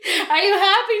you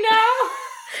happy now?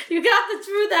 You got the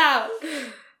truth out.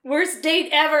 Worst date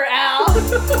ever, Al.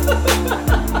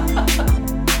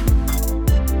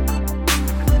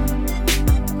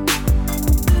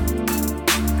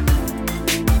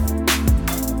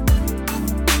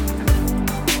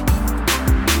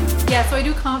 Yeah, so I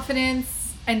do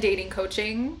confidence and dating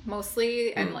coaching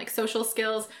mostly and like social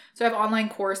skills. So I have online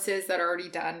courses that are already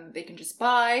done. They can just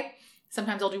buy.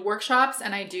 Sometimes I'll do workshops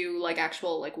and I do like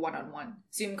actual like one-on-one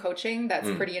Zoom coaching that's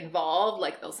pretty involved.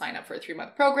 Like they'll sign up for a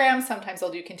 3-month program. Sometimes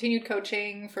I'll do continued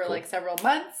coaching for like several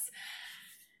months.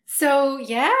 So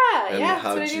yeah,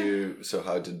 How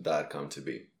did that come to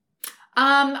be?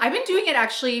 I've been doing it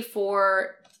actually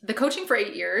for the coaching for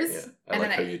 8 years. Yeah. I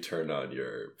like how you turn on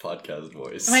your podcast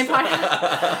voice. My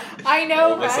podcast. I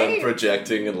know, right? I'm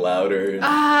projecting and louder.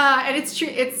 And it's true.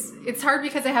 It's hard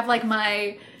because I have like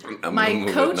my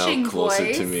coaching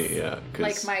voice to me, yeah.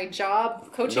 Like my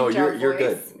job coaching. No, you're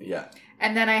good. Yeah.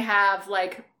 And then I have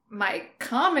like my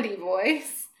comedy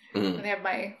voice, and I have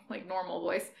my like normal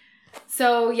voice.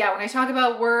 So yeah, when I talk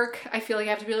about work, I feel like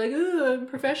I have to be like, "Ooh, I'm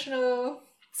professional."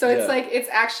 So it's like it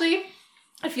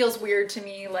feels weird to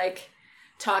me, like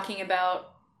talking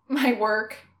about my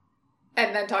work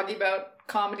and then talking about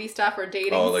comedy stuff or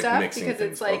dating stuff, because things.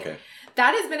 It's like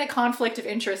that has been a conflict of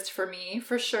interest for me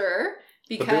for sure.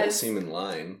 Because but they all seem in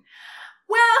line.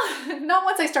 Well, not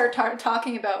once I start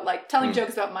talking about like telling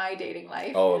jokes about my dating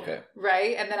life. Oh, okay.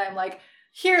 Right, and then I'm like,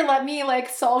 here, let me like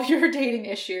solve your dating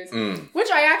issues, which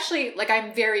I actually like.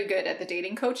 I'm very good at the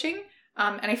dating coaching,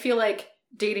 and I feel like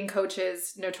dating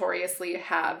coaches notoriously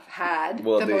have had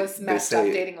the most messed up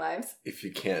dating lives. If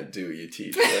you can't do, you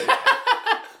teach. Right?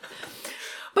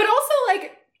 But also,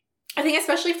 like, I think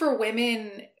especially for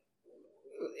women,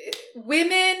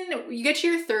 you get to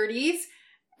your 30s,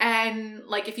 and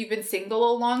like if you've been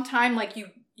single a long time, like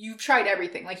you've tried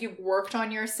everything. Like you've worked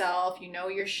on yourself, you know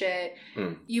your shit.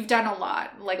 You've done a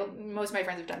lot. Like most of my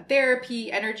friends have done therapy,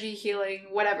 energy healing,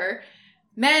 whatever.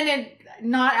 Men,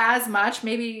 not as much.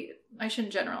 Maybe I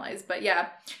shouldn't generalize, but yeah.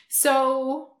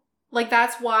 So like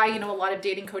that's why, you know, a lot of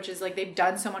dating coaches, like they've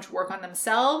done so much work on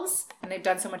themselves and they've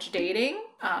done so much dating.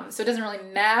 So it doesn't really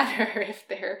matter if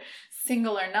they're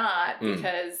single or not,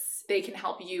 because they can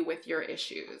help you with your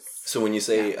issues. So when you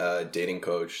say dating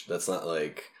coach, that's not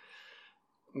like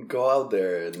go out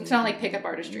there and... It's not like pickup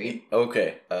artistry.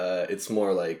 Okay. It's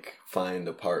more like find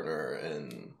a partner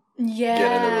and... get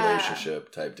in a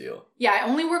relationship type deal. Yeah, I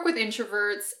only work with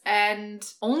introverts and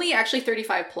only actually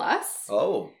 35 plus.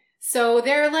 Oh. So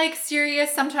they're like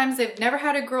serious. Sometimes they've never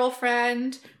had a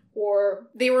girlfriend or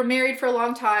they were married for a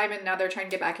long time and now they're trying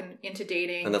to get back into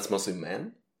dating. And that's mostly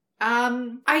men?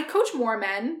 I coach more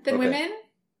men than women.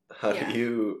 How do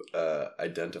you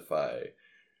identify?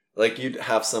 Like you'd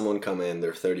have someone come in,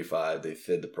 they're 35, they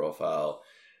fit the profile.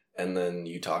 And then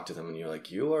you talk to them and you're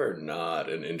like, you are not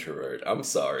an introvert. I'm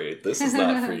sorry. This is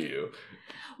not for you.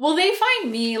 Well, they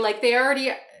find me, like they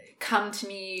already come to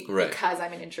me because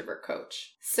I'm an introvert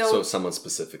coach. So someone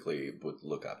specifically would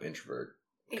look up introvert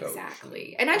coach.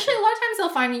 Exactly. And actually a lot of times they'll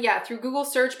find me, through Google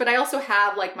search, but I also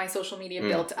have like my social media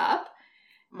built up.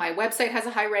 My website has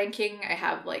a high ranking. I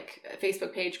have like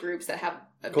Facebook page groups that have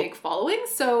a big following.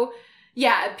 So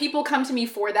yeah, people come to me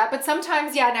for that. But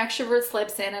sometimes, an extrovert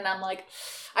slips in and I'm like...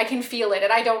 I can feel it,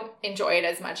 and I don't enjoy it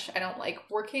as much. I don't like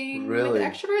working with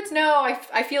extroverts. No,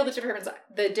 I feel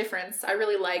the difference. I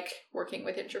really like working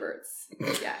with introverts.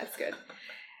 Yeah, it's good.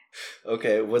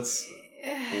 Okay, what's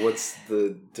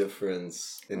the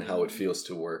difference in how it feels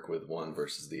to work with one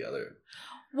versus the other?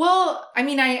 Well, I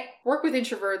mean, I work with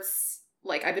introverts.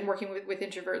 Like I've been working with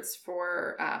introverts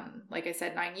for, like I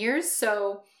said, 9 years.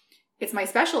 So it's my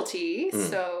specialty.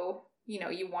 So you know,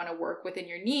 you want to work within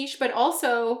your niche, but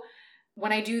also.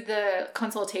 When I do the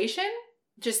consultation,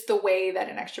 just the way that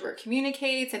an extrovert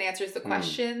communicates and answers the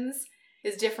questions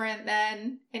is different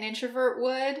than an introvert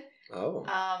would. Oh.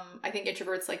 I think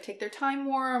introverts like take their time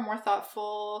more, are more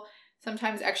thoughtful.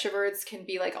 Sometimes extroverts can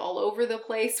be like all over the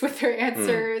place with their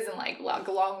answers and like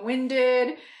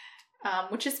long-winded,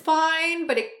 which is fine,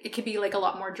 but it can be like a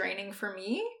lot more draining for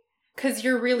me. Because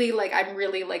you're really like, I'm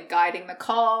really like guiding the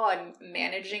call. I'm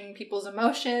managing people's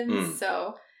emotions.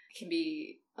 So it can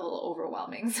be a little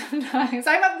overwhelming sometimes.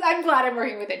 I'm glad I'm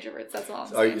working with introverts. That's all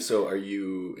I'm saying. Are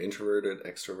you introverted,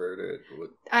 extroverted?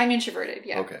 I'm introverted,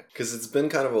 yeah. Okay. Because it's been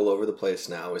kind of all over the place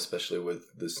now, especially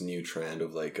with this new trend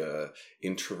of like a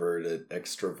introverted,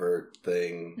 extrovert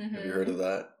thing. Have you heard of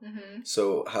that?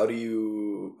 So how do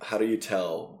you how do you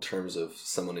tell in terms of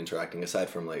someone interacting, aside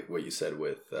from like what you said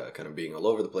with kind of being all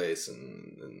over the place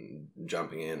and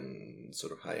jumping in,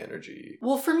 sort of high energy?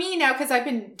 Well, for me now, because I've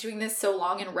been doing this so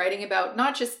long and writing about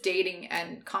not just dating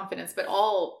and confidence, but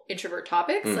all introvert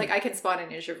topics, like I can spot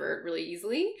an introvert really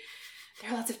easily.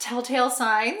 There are lots of telltale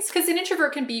signs, because an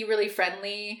introvert can be really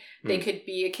friendly. They could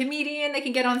be a comedian. They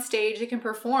can get on stage. They can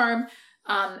perform.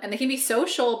 And they can be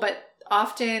social, but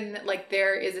often like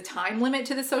there is a time limit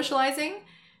to the socializing.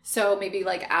 So maybe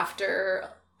like after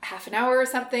half an hour or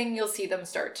something, you'll see them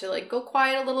start to like go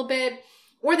quiet a little bit.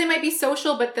 Or they might be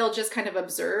social, but they'll just kind of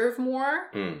observe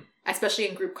more, especially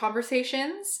in group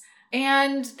conversations.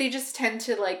 And they just tend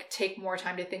to like take more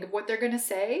time to think of what they're going to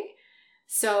say.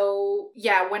 So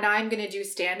yeah, when I'm going to do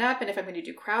stand-up and if I'm going to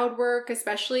do crowd work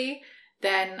especially,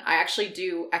 then I actually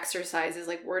do exercises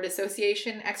like word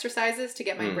association exercises to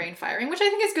get my brain firing, which I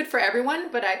think is good for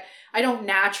everyone. But I'm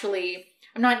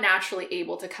not naturally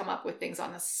able to come up with things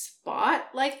on the spot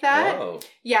like that. Oh.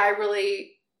 Yeah, I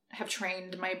really have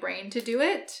trained my brain to do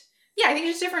it. Yeah, I think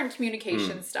it's different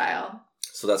communication style.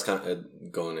 So that's kind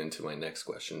of going into my next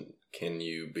question. Can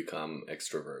you become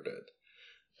extroverted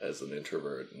as an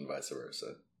introvert and vice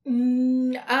versa?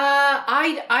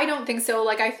 I don't think so.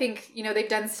 Like, I think, they've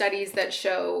done studies that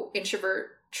show introvert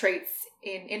traits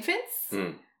in infants.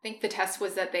 I think the test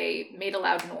was that they made a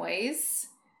loud noise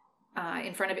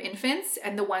in front of infants,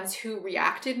 and the ones who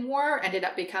reacted more ended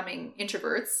up becoming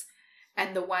introverts,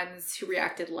 and the ones who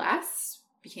reacted less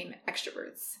became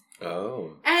extroverts.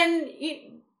 Oh. And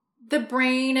the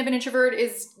brain of an introvert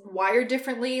is wired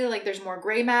differently. Like, there's more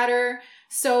gray matter.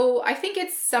 So I think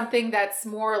it's something that's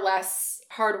more or less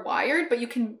hardwired, but you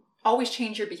can always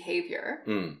change your behavior.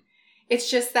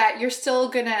 It's just that you're still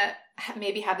gonna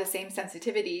maybe have the same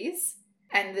sensitivities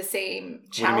and the same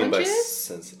challenges. What do you mean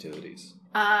by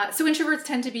sensitivities? So introverts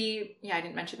tend to be, I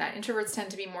didn't mention that. Introverts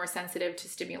tend to be more sensitive to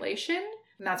stimulation,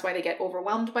 and that's why they get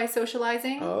overwhelmed by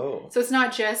socializing. Oh. So it's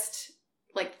not just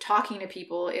like talking to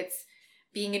people, it's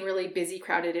being in really busy,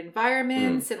 crowded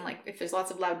environments. And like if there's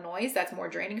lots of loud noise, that's more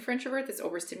draining for introverts. It's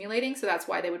overstimulating. So that's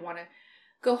why they would want to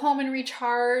go home and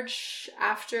recharge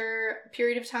after a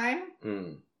period of time.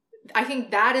 I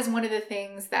think that is one of the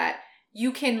things that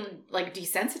you can like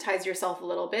desensitize yourself a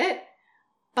little bit,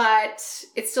 but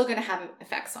it's still going to have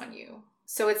effects on you.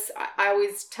 So I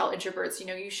always tell introverts,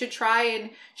 you should try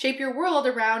and shape your world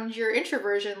around your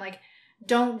introversion. Like,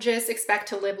 don't just expect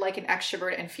to live like an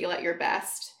extrovert and feel at your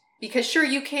best. Because sure,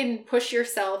 you can push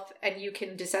yourself and you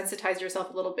can desensitize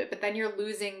yourself a little bit, but then you're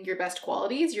losing your best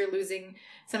qualities. You're losing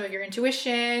some of your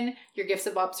intuition, your gifts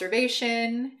of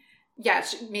observation. Yeah,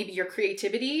 maybe your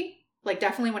creativity. Like,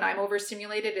 definitely when I'm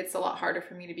overstimulated, it's a lot harder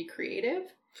for me to be creative.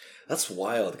 That's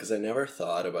wild, because I never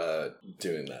thought about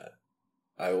doing that.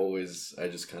 I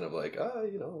just kind of like,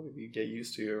 you get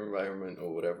used to your environment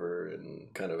or whatever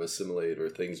and kind of assimilate, or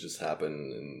things just happen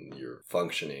and you're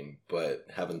functioning, but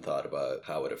haven't thought about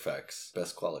how it affects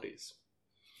best qualities.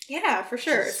 Yeah, for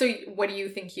sure. So what do you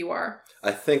think you are?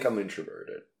 I think I'm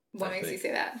introverted. What makes you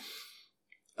say that?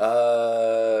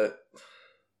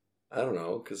 I don't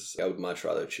know, because I would much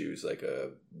rather choose like a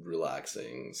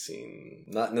relaxing scene,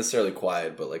 not necessarily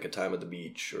quiet, but like a time at the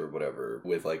beach or whatever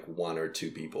with like one or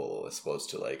two people as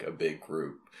opposed to like a big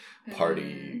group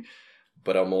party.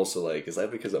 But I'm also like, is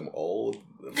that because I'm old?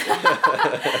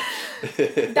 That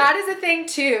is a thing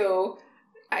too.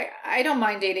 I don't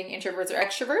mind dating introverts or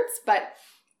extroverts, but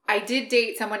I did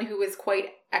date someone who was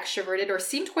quite extroverted or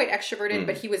seemed quite extroverted,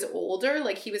 but he was older,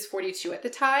 like he was 42 at the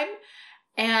time.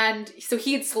 And so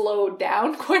he had slowed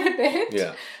down quite a bit.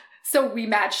 Yeah. So we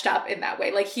matched up in that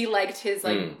way. Like, he liked his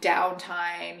like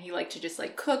downtime. He liked to just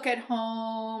like cook at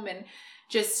home and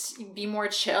just be more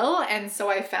chill. And so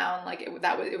I found like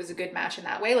it was a good match in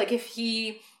that way. Like, if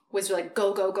he was like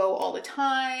go, go, go all the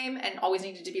time and always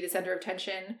needed to be the center of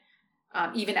attention,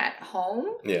 even at home,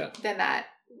 then that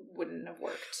wouldn't have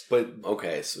worked. But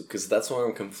okay, so because that's why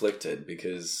I'm conflicted,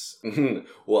 because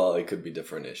well, it could be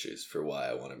different issues for why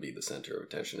I want to be the center of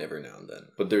attention every now and then.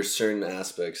 But there's certain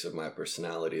aspects of my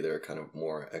personality that are kind of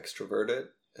more extroverted,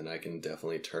 and I can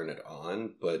definitely turn it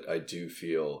on. But I do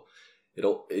feel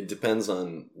it depends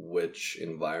on which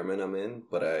environment I'm in.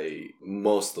 But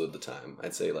most of the time,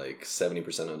 I'd say like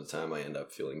 70% of the time, I end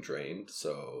up feeling drained.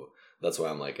 So that's why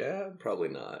I'm like, I'm probably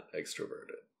not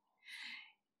extroverted.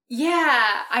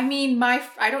 Yeah, I mean,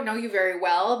 I don't know you very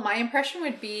well. My impression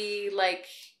would be like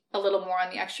a little more on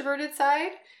the extroverted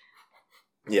side.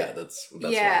 Yeah, that's why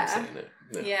I'm saying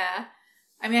it. Yeah.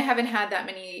 I mean, I haven't had that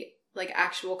many like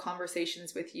actual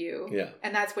conversations with you. Yeah.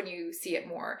 And that's when you see it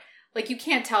more. Like, you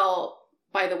can't tell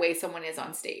by the way someone is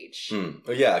on stage.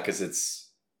 Oh, yeah, because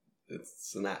it's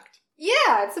an act.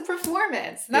 Yeah, it's a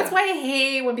performance. And that's why I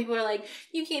hate when people are like,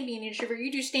 you can't be an introvert.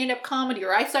 You do stand-up comedy,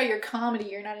 or I saw your comedy.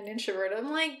 You're not an introvert.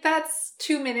 I'm like, that's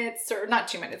 2 minutes, or not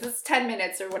 2 minutes. It's 10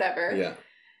 minutes or whatever. Yeah.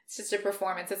 It's just a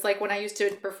performance. It's like when I used to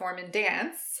perform in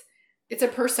dance. It's a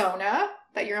persona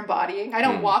that you're embodying. I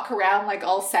don't walk around like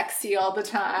all sexy all the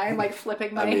time, like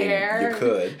flipping my hair. You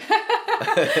could.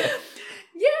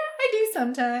 Yeah, I do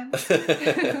sometimes.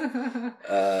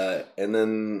 And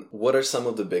then what are some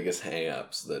of the biggest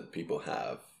hang-ups that people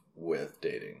have with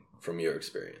dating from your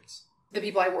experience? The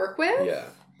people I work with? Yeah.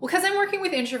 Well, because I'm working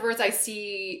with introverts, I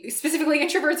see specifically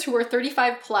introverts who are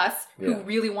 35 plus who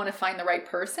really want to find the right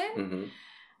person. Mm-hmm.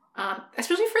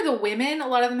 Especially for the women, a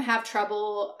lot of them have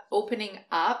trouble opening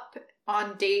up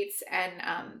on dates and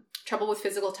trouble with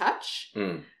physical touch.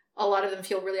 Mm. A lot of them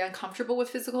feel really uncomfortable with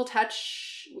physical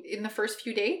touch in the first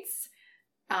few dates.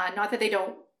 Not that they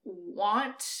don't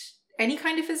want any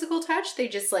kind of physical touch. They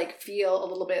just like feel a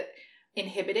little bit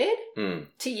inhibited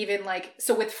to even like,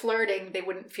 so with flirting, they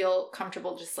wouldn't feel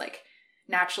comfortable just like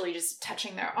naturally just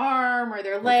touching their arm or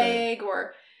their leg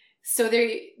or, so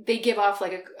they give off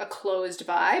like a closed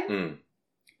vibe.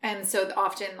 And so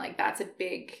often like that's a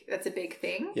big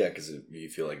thing. Yeah, because you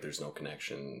feel like there's no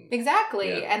connection. Exactly.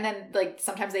 Yeah. And then like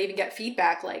sometimes they even get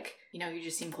feedback like, you know, you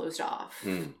just seem closed off.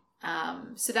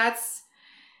 So that's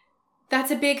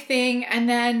a big thing. And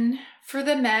then for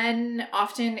the men,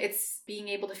 often it's being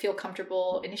able to feel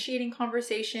comfortable initiating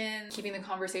conversation, keeping the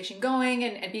conversation going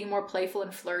and being more playful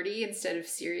and flirty instead of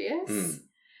serious.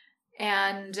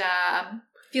 And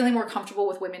feeling more comfortable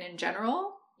with women in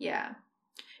general. Yeah.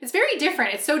 It's very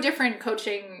different. It's so different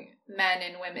coaching men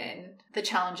and women. The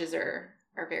challenges are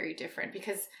very different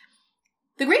because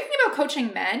the great thing about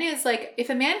coaching men is like if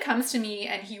a man comes to me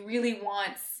and he really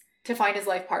wants to find his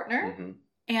life partner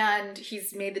and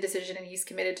he's made the decision and he's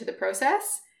committed to the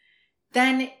process,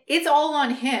 then it's all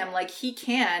on him. Like he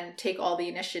can take all the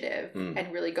initiative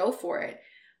and really go for it.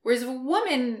 Whereas if a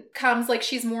woman comes, like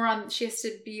she has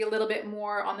to be a little bit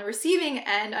more on the receiving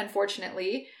end,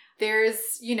 unfortunately. There's,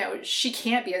 you know, she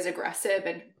can't be as aggressive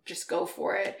and just go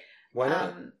for it. Why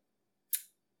not?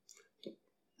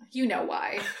 You know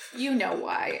why.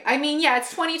 I mean, yeah,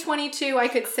 it's 2022. I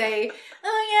could say,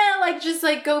 oh yeah, like just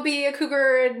like go be a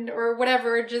cougar or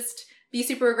whatever, just be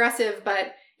super aggressive,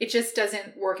 but it just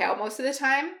doesn't work out most of the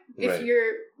time. If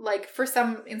you're like,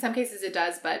 in some cases it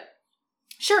does, but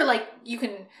sure, like you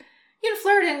can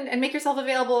flirt and make yourself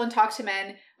available and talk to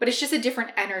men, but it's just a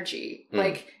different energy.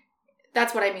 Like,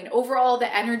 that's what I mean. Overall,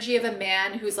 the energy of a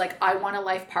man who's like, I want a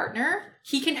life partner,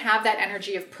 he can have that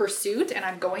energy of pursuit and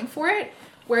I'm going for it.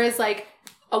 Whereas like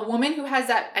a woman who has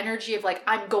that energy of like,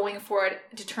 I'm going for it,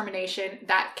 determination,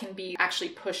 that can be actually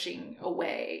pushing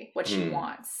away what she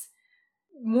wants.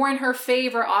 More in her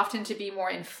favor, often to be more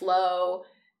in flow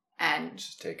and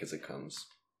just take as it comes.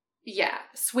 Yeah,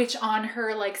 switch on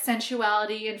her like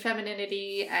sensuality and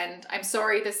femininity. And I'm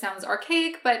sorry, this sounds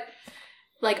archaic, but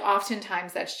like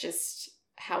oftentimes that's just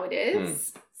how it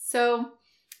is. So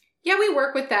yeah, we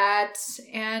work with that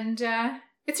and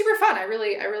it's super fun. I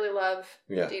really love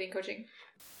dating coaching.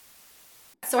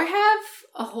 So I have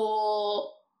a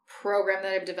whole program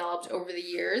that I've developed over the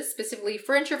years, specifically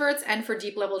for introverts and for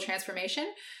deep level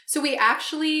transformation. So we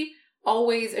actually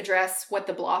always address what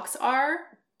the blocks are.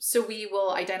 So we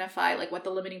will identify like what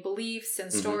the limiting beliefs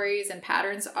and stories and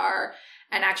patterns are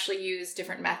and actually use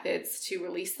different methods to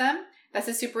release them. That's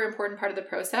a super important part of the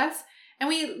process. And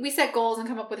we set goals and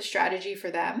come up with a strategy for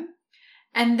them.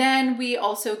 And then we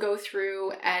also go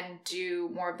through and do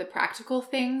more of the practical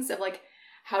things of like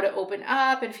how to open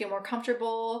up and feel more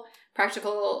comfortable,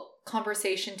 practical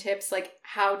conversation tips, like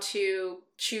how to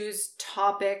choose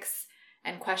topics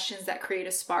and questions that create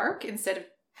a spark instead of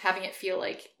having it feel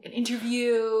like an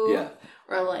interview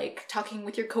or like talking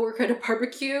with your coworker at a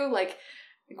barbecue, like,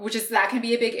 that can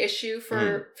be a big issue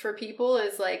for people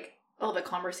is like, oh, the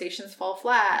conversations fall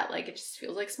flat. Like it just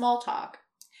feels like small talk.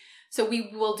 So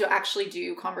we will actually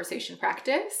do conversation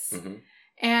practice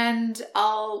and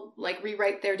I'll like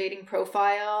rewrite their dating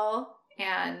profile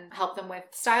and help them with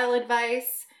style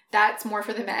advice. That's more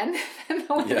for the men than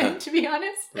the women, to be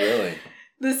honest. Really?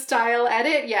 The style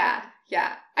edit. Yeah.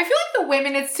 I feel like the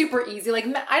women, it's super easy. Like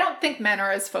I don't think men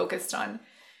are as focused on,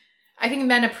 I think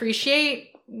men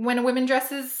appreciate when a woman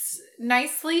dresses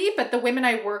nicely, but the women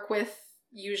I work with,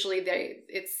 usually they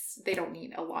don't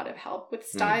need a lot of help with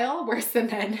style, whereas the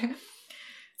men,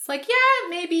 it's like, yeah,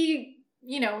 maybe,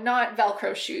 not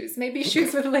Velcro shoes, maybe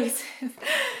shoes with laces.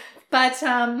 But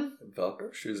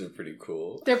Velcro shoes are pretty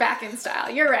cool. They're back in style.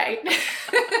 You're right.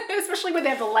 Especially when they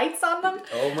have the lights on them.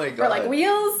 Oh my God. Or like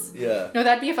wheels. Yeah. No,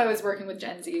 that'd be if I was working with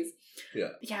Gen Zs.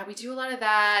 Yeah, we do a lot of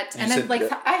that. You And then said like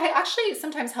that- I actually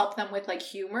sometimes help them with like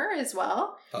humor as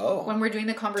well. Oh. When we're doing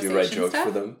the Do conversation you write jokes stuff.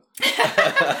 for them?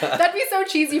 That'd be so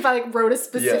cheesy if I like wrote a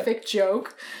specific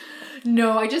joke.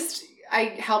 No, I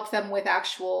help them with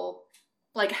actual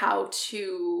like how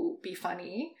to be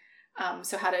funny.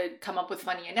 So how to come up with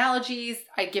funny analogies.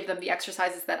 I give them the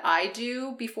exercises that I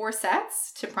do before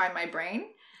sets to prime my brain.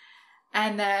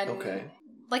 And then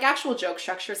like actual joke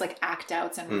structures like act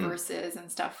outs and reverses and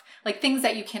stuff. Like things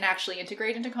that you can actually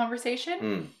integrate into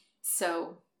conversation.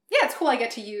 So yeah, it's cool. I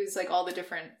get to use like all the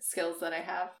different skills that I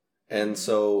have. And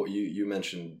so you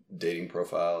mentioned dating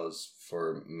profiles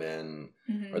for men.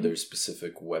 Are there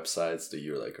specific websites that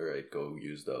you're like, all right, go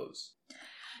use those?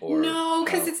 Or no,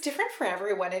 because it's different for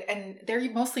everyone. And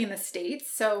they're mostly in the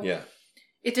States. So yeah,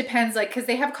 it depends. Like, because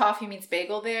they have Coffee Meets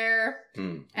Bagel there.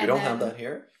 We don't have that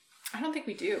here? I don't think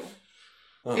we do.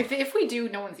 Oh. If we do,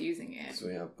 no one's using it. So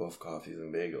we have both coffees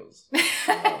and bagels.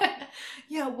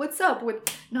 Yeah, what's up with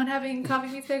not having Coffee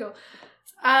Meets Bagel?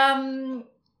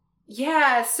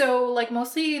 Yeah, so like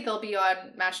mostly they'll be on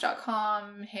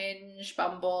Match.com, Hinge,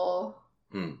 Bumble,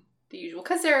 the usual.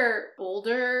 Because they're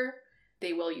older,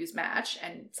 they will use Match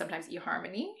and sometimes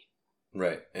eHarmony.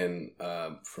 Right. And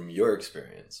from your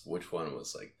experience, which one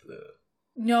was like the...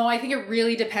 No, I think it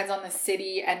really depends on the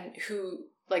city and who,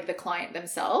 like the client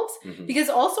themselves. Because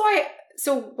also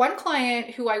so one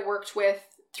client who I worked with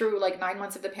through like 9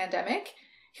 months of the pandemic,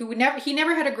 he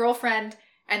never had a girlfriend.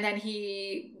 And then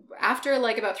after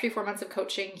like about 3-4 months of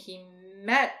coaching, he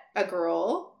met a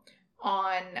girl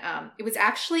on, it was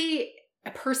actually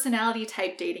a personality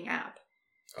type dating app.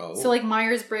 Oh. So like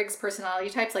Myers-Briggs personality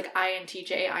types, like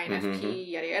INTJ, INFP,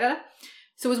 yada yada.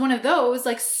 So it was one of those,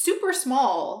 like super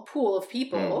small pool of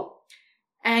people.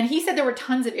 And he said there were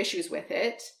tons of issues with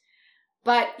it.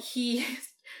 But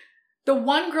the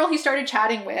one girl he started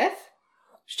chatting with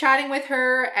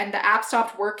her and the app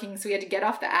stopped working. So he had to get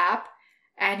off the app.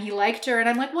 And he liked her. And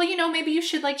I'm like, well, maybe you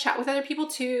should like chat with other people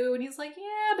too. And he's like,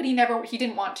 yeah, but he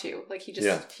didn't want to. Like he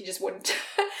just wouldn't.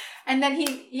 And then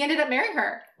he ended up marrying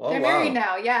her. Oh, they're married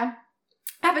now. Yeah.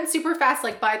 Happened super fast.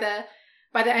 Like by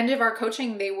the end of our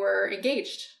coaching, they were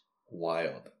engaged.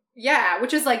 Wild. Yeah.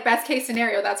 Which is like best case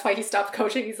scenario. That's why he stopped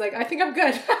coaching. He's like, I think I'm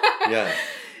good. Yeah.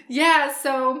 Yeah.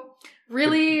 So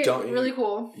really, really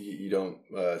cool. You don't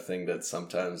think that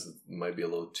sometimes it might be a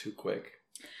little too quick?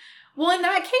 Well, in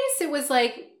that case, it was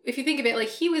like, if you think of it, like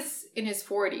he was in his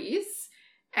 40s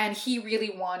and he really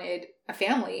wanted a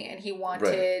family and he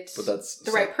wanted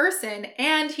the right person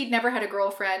and he'd never had a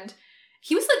girlfriend.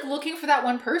 He was like looking for that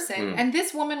one person. And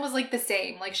this woman was like the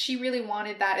same. Like she really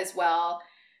wanted that as well.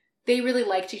 They really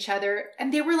liked each other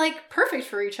and they were like perfect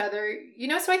for each other,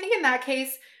 So I think in that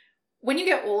case, when you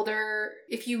get older,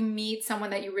 if you meet someone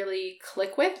that you really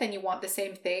click with and you want the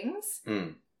same things,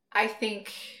 I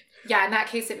think... Yeah, in that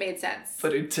case, it made sense.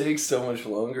 But it takes so much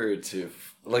longer to...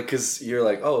 Like, because you're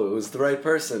like, oh, it was the right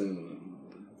person.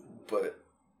 But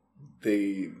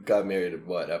they got married,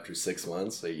 after 6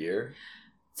 months, a year?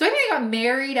 So I think they got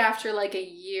married after, like, a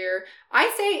year.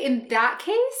 I say in that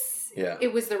case,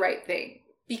 it was the right thing.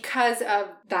 Because of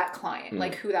that client,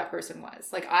 like, who that person was.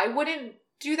 Like, I wouldn't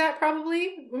do that,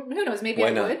 probably. Who knows? Maybe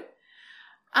I would.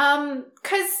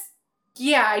 Because,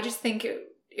 yeah, I just think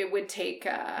it would take...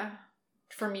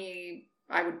 For me,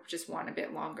 I would just want a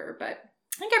bit longer, but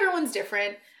I think everyone's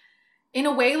different. In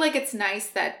a way, like it's nice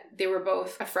that they were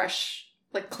both a fresh,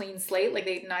 like clean slate. Like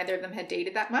neither of them had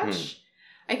dated that much.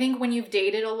 I think when you've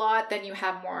dated a lot, then you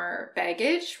have more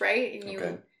baggage, right?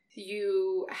 And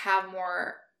you have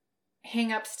more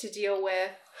hang-ups to deal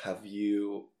with. Have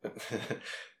you,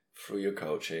 through your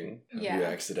coaching, have you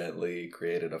accidentally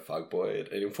created a fuckboy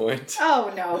at any point?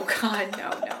 Oh, no. God,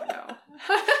 no.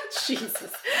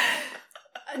 Jesus.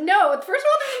 No, first of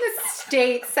all, they're in the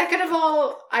States. Second of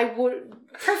all,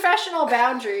 professional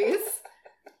boundaries.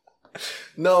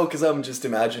 No, because I'm just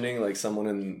imagining like someone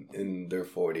in their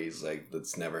 40s, like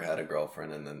that's never had a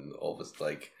girlfriend, and then all of us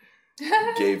like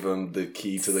gave them the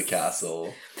key to the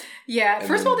castle. Yeah,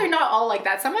 first of all, they're not all like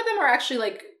that. Some of them are actually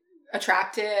like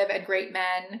attractive and great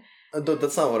men.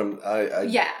 That's not what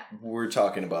we're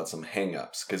talking about some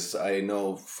hang-ups, because I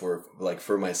know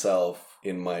for myself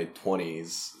in my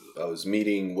 20s. I was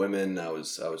meeting women, I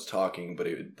was talking, but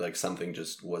it like something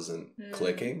just wasn't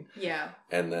clicking. Yeah.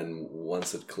 And then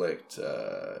once it clicked,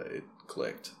 it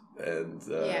clicked. And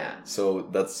so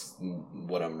that's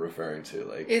what I'm referring to.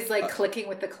 Like, is like clicking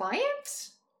with the client?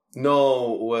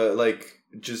 No, like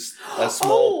just a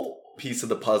small piece of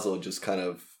the puzzle just kind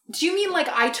of Do you mean like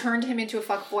I turned him into a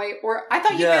fuckboy? Or I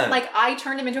thought you meant like I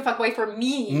turned him into a fuckboy for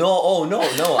me. No, no,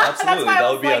 absolutely. That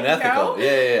would be like, unethical. No?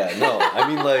 Yeah. No, I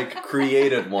mean like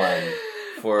created one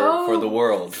for the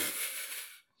world.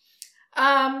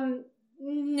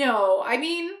 No. I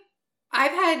mean,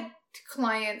 I've had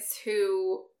clients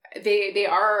who they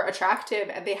are attractive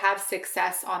and they have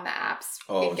success on the apps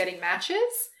in getting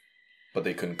matches. But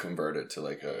they couldn't convert it to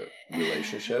like a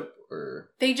relationship, or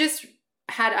they just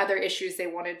had other issues they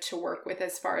wanted to work with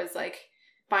as far as like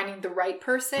finding the right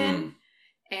person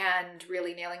and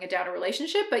really nailing it down a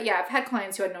relationship. But yeah, I've had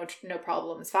clients who had no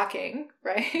problems fucking,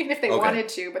 right? If they wanted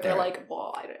to, but they're like,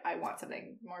 well, I want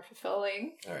something more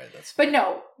fulfilling. All right, that's But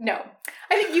no.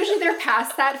 I think usually they're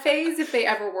past that phase if they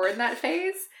ever were in that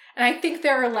phase. And I think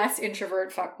there are less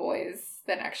introvert fuckboys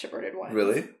than extroverted ones.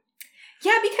 Really?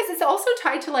 Yeah, because it's also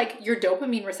tied to like your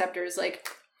dopamine receptors. Like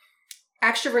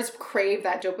extroverts crave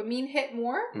that dopamine hit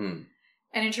more, and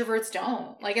introverts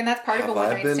don't. Like, and that's part of a one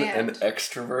night stand. Have I been an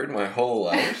extrovert my whole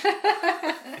life?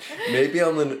 Maybe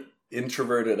I'm an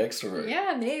introverted extrovert.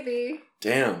 Yeah, maybe.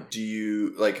 Damn. Do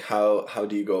you like how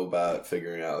do you go about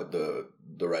figuring out the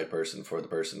right person for the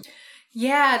person?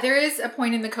 Yeah, there is a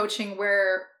point in the coaching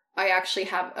where I actually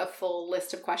have a full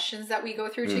list of questions that we go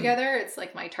through together. It's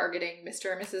like my targeting Mr.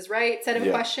 or Mrs. Right set of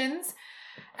questions.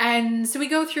 And so we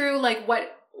go through like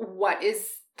what is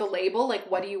the label? Like,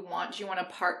 what do you want? Do you want a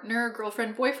partner,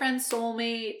 girlfriend, boyfriend,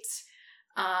 soulmate?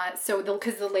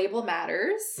 Because the label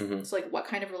matters. So like, what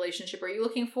kind of relationship are you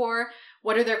looking for?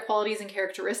 What are their qualities and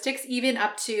characteristics, even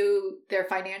up to their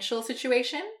financial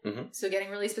situation? So getting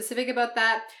really specific about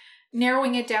that.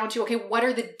 Narrowing it down to, okay, what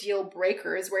are the deal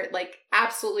breakers where like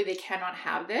absolutely they cannot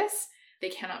have this. They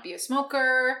cannot be a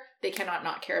smoker. They cannot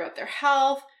not care about their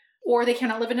health, or they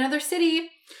cannot live in another city.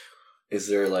 Is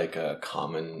there like a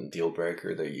common deal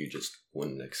breaker that you just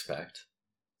wouldn't expect?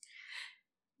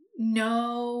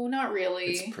 No, not really.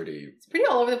 It's pretty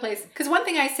all over the place. Because one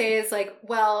thing I say is like,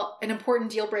 well, an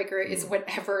important deal breaker is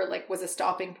whatever like was a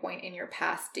stopping point in your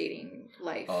past dating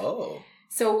life. Oh.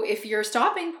 So if your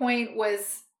stopping point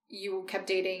was you kept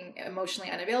dating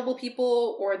emotionally unavailable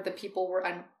people, or the people were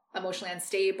emotionally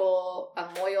unstable,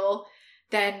 unloyal,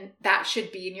 then that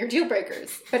should be in your deal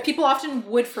breakers. But people often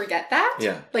would forget that.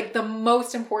 Yeah. Like the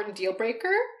most important deal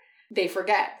breaker, they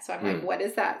forget. So I'm like, what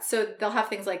is that? So they'll have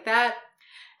things like that.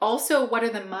 Also, what are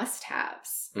the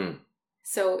must-haves?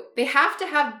 So they have to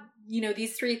have,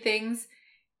 these three things.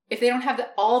 If they don't have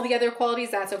all the other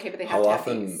qualities, that's okay, but they have to have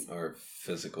these. How often are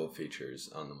physical features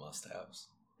on the must-haves?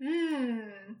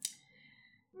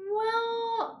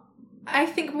 Well, I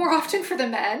think more often for the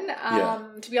men,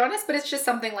 to be honest, but it's just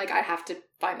something like I have to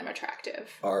find them attractive.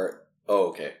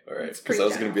 Okay. All right. Because I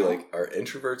was going to be like, are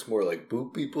introverts more like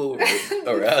boob people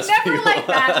or ass never people? Like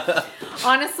that.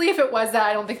 Honestly, if it was that,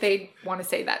 I don't think they'd want to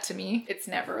say that to me. It's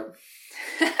never.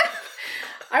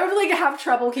 I would like have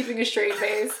trouble keeping a straight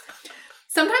face.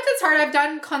 Sometimes it's hard. I've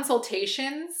done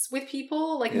consultations with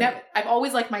people. Like, I've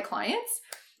always liked my clients,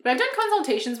 but I've done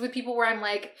consultations with people where I'm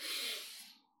like,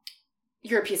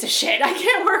 you're a piece of shit. I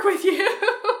can't work with you.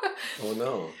 Oh,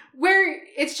 no. Where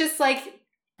it's just like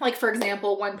for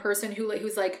example, one person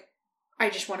who's like,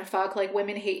 I just want to fuck. Like,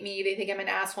 women hate me. They think I'm an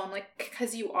asshole. I'm like,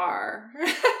 because you are.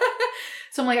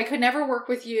 So I'm like, I could never work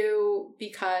with you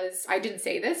because I didn't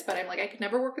say this, but I'm like, I could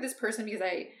never work with this person because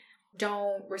I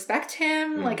don't respect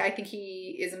him. Like, I think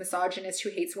he is a misogynist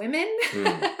who hates women.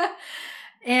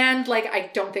 And like, I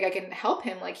don't think I can help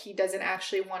him. Like, he doesn't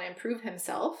actually want to improve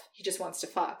himself. He just wants to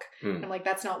fuck. I'm like,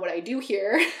 that's not what I do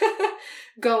here.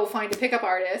 Go find a pickup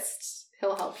artist.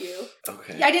 He'll help you.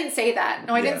 Okay. Yeah, I didn't say that.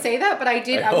 No, I didn't say that, but I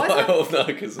did. I hope not,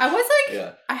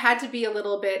 I had to be a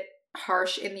little bit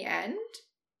harsh in the end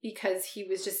because he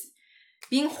was just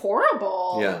being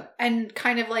horrible. Yeah. And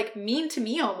kind of like mean to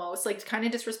me almost, like kind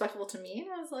of disrespectful to me.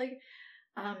 And I was like,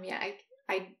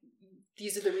 I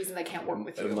these are the reasons I can't work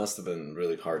with you. It must have been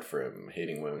really hard for him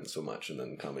hating women so much and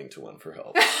then coming to one for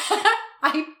help.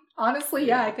 I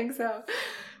honestly, I think so.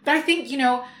 But I think,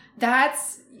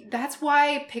 that's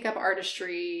why pickup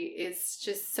artistry is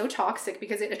just so toxic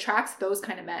because it attracts those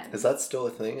kind of men. Is that still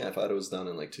a thing? I thought it was done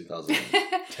in like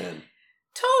 2010.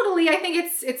 Totally. I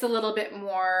think it's a little bit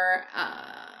more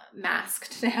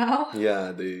masked now.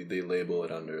 Yeah, they label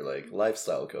it under like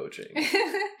lifestyle coaching.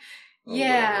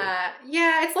 Yeah,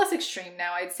 it's less extreme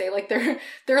now, I'd say. Like there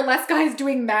are less guys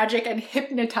doing magic and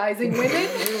hypnotizing women.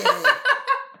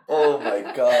 Oh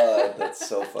my god, that's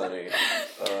so funny.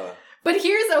 But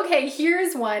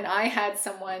here's one. I had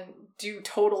someone do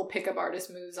total pickup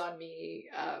artist moves on me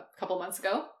a couple months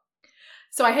ago.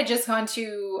 So I had just gone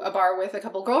to a bar with a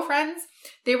couple girlfriends.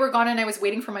 They were gone and I was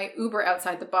waiting for my Uber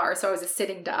outside the bar. So I was a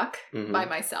sitting duck by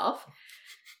myself.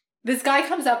 This guy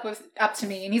comes up to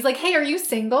me and he's like, hey, are you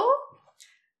single?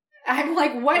 I'm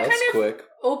like, what That's kind of quick.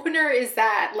 opener is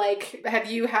that? Like,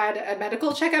 have you had a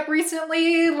medical checkup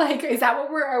recently? Like, is that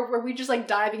what are we just like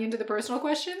diving into the personal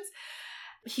questions?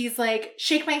 He's like,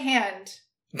 shake my hand.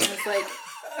 I was like,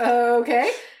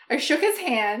 okay. I shook his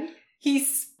hand. He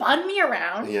spun me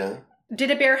around. Yeah.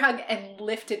 Did a bear hug and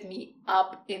lifted me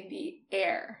up in the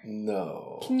air.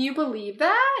 No. Can you believe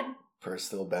that?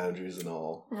 Personal boundaries and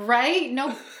all. Right?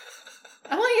 No.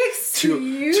 I'm like,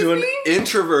 excuse to me? an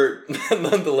introvert,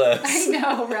 nonetheless. I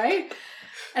know, right?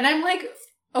 And I'm like,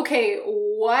 okay,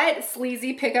 what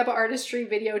sleazy pickup artistry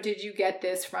video did you get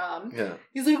this from? Yeah.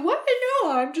 He's like, what?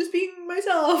 No, I'm just being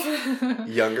myself.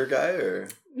 Younger guy or?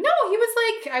 No, he was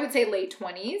like, I would say late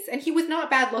 20s. And he was not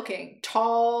bad looking.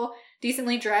 Tall,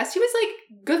 decently dressed. He was like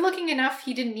good looking enough.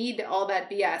 He didn't need all that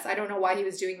BS. I don't know why he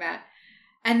was doing that.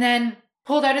 And then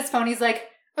pulled out his phone. He's like,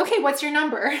 okay, what's your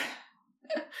number?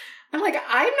 I'm like,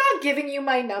 I'm not giving you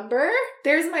my number.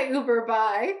 There's my Uber,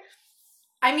 bye.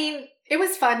 I mean, it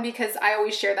was fun because I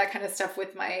always share that kind of stuff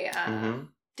with my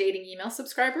dating email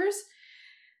subscribers.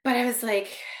 But I was like,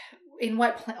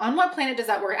 on what planet does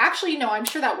that work? Actually, no, I'm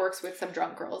sure that works with some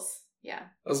drunk girls. Yeah.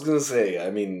 I was going to say, I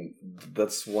mean,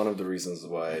 that's one of the reasons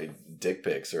why dick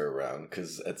pics are around,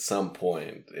 because at some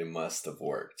point it must have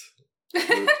worked.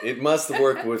 It must have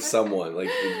worked with someone. Like,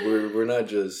 we're not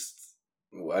just...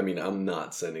 I mean, I'm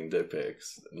not sending dick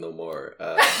pics no more.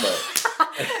 But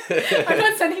I'm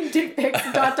not sending dick pics, ...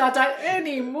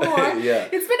 anymore. Yeah.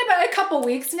 It's been about a couple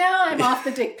weeks now. I'm off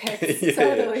the dick pics. Yeah,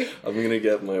 totally. Yeah. I'm going to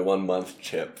get my 1 month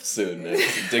chip soon.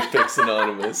 Dick Pics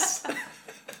Anonymous.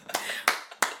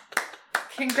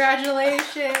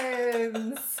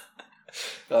 Congratulations.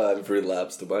 I've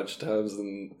relapsed a bunch of times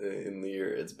in the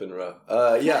year. It's been rough.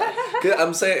 Yeah.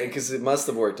 I'm saying, because it must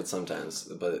have worked at some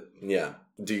times. But yeah.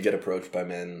 Do you get approached by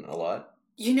men a lot?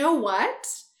 You know what?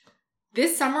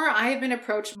 This summer, I have been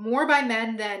approached more by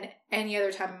men than any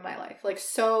other time in my life. Like,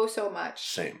 so much.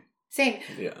 Same.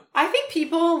 Yeah. I think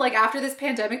people, like, after this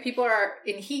pandemic, people are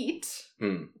in heat.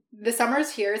 The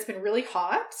summer's here. It's been really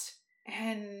hot.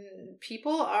 And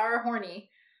people are horny.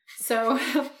 So,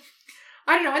 I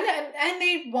don't know. And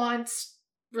they want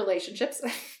relationships.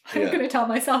 I'm going to tell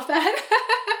myself that.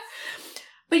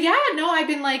 But yeah, no, I've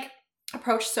been, like,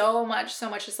 approached so much,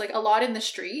 just like a lot in the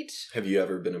street. Have you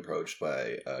ever been approached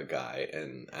by a guy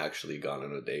and actually gone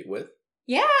on a date with?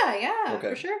 Yeah, okay.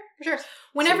 for sure.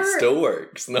 Whenever so it still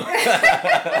works, no?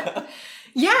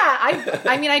 Yeah,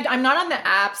 I mean, I'm not on the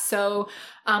app, so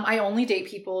I only date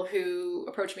people who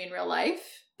approach me in real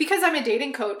life because I'm a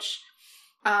dating coach.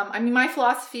 I mean, my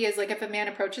philosophy is like if a man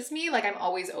approaches me, like I'm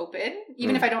always open,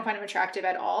 even if I don't find him attractive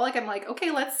at all. Like I'm like,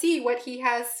 okay, let's see what he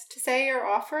has to say or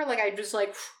offer. Like I'm just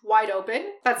like wide open.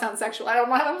 That sounds sexual. I'm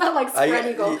not like spread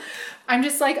eagle. I'm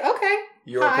just like, okay,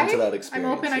 you're open to that experience.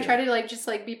 I'm open. Yeah. I try to like just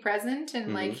like be present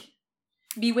and like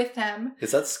be with them.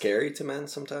 Is that scary to men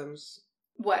sometimes?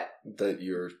 What? That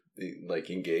you're like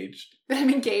engaged? That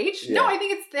I'm engaged? Yeah. No, I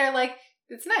think they're like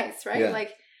it's nice, right? Yeah.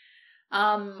 Like.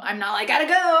 I'm not like, gotta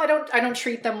go. I don't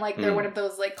treat them like they're one of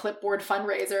those like clipboard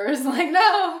fundraisers. Like,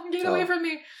 no, get away from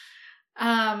me.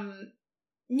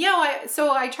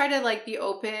 So I try to like be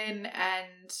open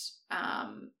and,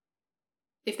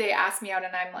 if they ask me out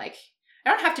and I'm like, I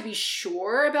don't have to be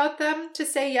sure about them to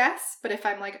say yes, but if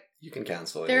I'm like, you can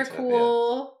cancel. They're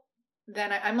cool. Yeah.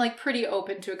 Then I'm like pretty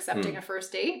open to accepting a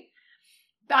first date.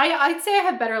 I'd say I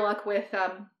have better luck with,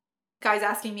 guys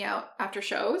asking me out after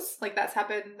shows. Like that's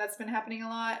been happening a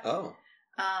lot. Oh.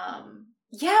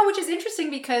 Yeah, which is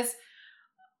interesting because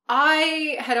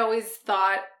I had always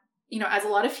thought, you know, as a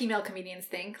lot of female comedians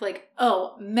think, like,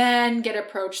 oh, men get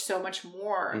approached so much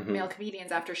more male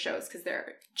comedians after shows because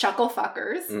they're chuckle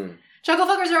fuckers. Chuckle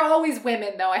fuckers are always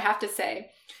women, though, I have to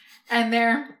say. And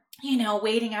they're, you know,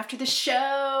 waiting after the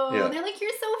show. Yeah. They're like,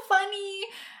 you're so funny.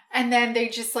 And then they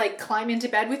just like climb into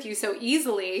bed with you so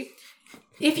easily.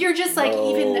 If you're just like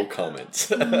even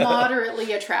comments.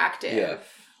 moderately attractive,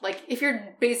 like if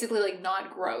you're basically like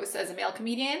not gross as a male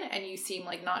comedian and you seem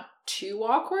like not too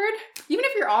awkward, even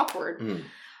if you're awkward,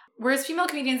 whereas female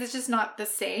comedians, it's just not the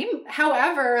same.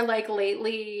 However, like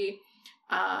lately,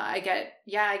 I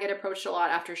get approached a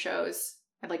lot after shows,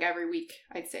 like every week,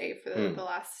 I'd say for the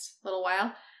last little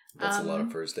while. That's a lot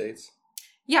of first dates.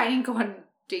 Yeah, I didn't go on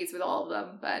dates with all of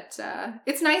them, but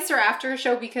it's nicer after a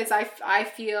show because I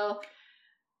feel.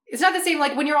 It's not the same,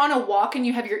 like, when you're on a walk and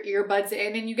you have your earbuds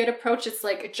in and you get approached, it's,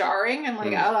 like, jarring and,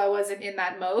 like, oh, I wasn't in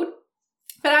that mode.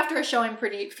 But after a show, I'm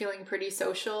feeling pretty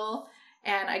social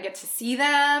and I get to see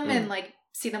them and like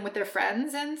see them with their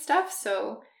friends and stuff.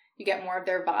 So you get more of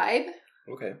their vibe.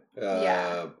 Okay.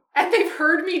 Yeah. And they've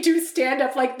heard me do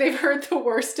stand-up. Like, they've heard the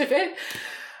worst of it.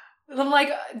 I'm like,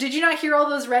 did you not hear all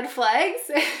those red flags?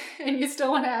 And you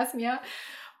still want to ask me out?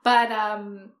 But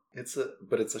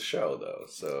it's a show though,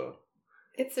 so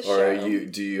it's a show. Or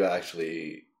do you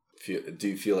actually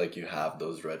feel like you have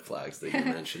those red flags that you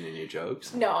mentioned in your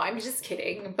jokes? No, I'm just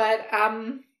kidding. But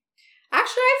actually,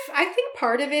 I think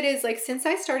part of it is like, since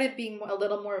I started being a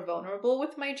little more vulnerable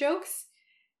with my jokes,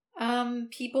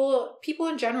 people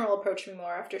in general approach me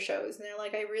more after shows, and they're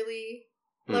like, I really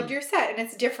loved your set. And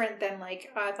it's different than like,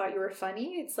 oh, I thought you were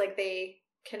funny. It's like they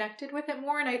connected with it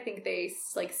more, and I think they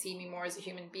like see me more as a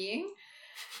human being.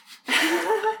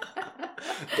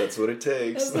 That's what it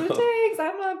takes. That's what it takes.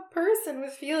 I'm a person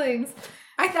with feelings.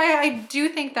 I do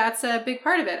think that's a big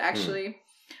part of it, actually,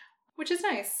 which is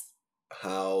nice.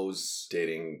 How's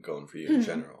dating going for you in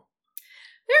general?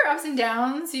 There are ups and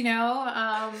downs, you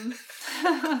know.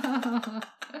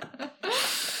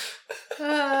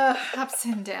 Ups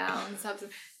and downs.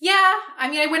 Yeah, I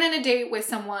mean, I went on a date with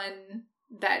someone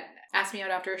that asked me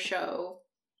out after a show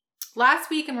last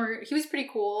week, and he was pretty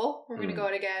cool. We're gonna go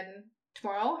out again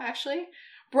tomorrow, actually.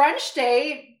 Brunch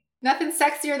date. Nothing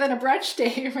sexier than a brunch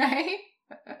date, right?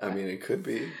 I mean, it could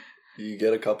be. You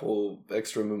get a couple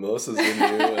extra mimosas in you,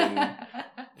 and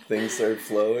things start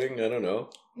flowing. I don't know.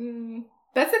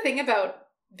 That's the thing about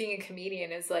being a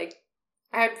comedian is like,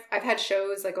 I've had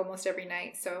shows like almost every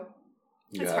night, so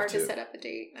it's hard to set up a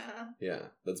date. Yeah,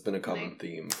 that's been a common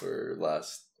theme for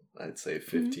last, I'd say,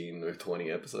 15 or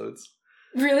 20 episodes.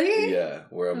 Really? Yeah,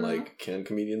 where I'm like, can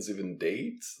comedians even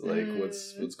date? Like,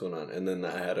 what's going on? And then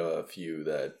I had a few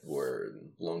that were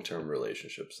long-term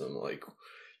relationships. I'm like,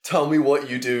 tell me what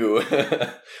you do.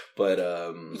 But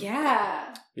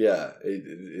yeah,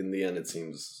 in the end, it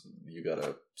seems you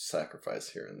gotta sacrifice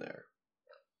here and there.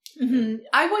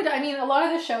 I mean, a lot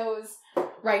of the shows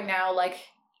right now, like,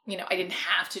 you know, I didn't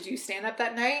have to do stand-up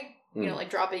that night. You know, like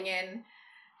dropping in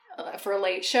for a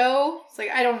late show. It's like,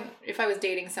 if I was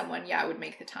dating someone, I would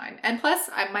make the time. And plus,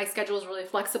 my schedule is really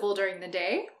flexible during the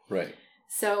day. Right.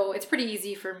 So it's pretty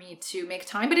easy for me to make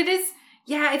time. But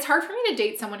it's hard for me to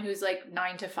date someone who's like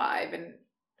 9 to 5. And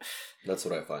that's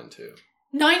what I find too.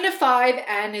 9 to 5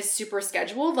 and is super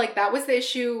scheduled. Like, that was the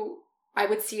issue I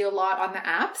would see a lot on the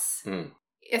apps.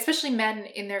 Especially men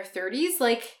in their 30s.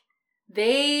 Like,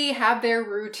 they have their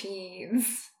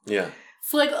routines. Yeah.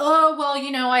 It's like, oh, well,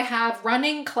 you know, I have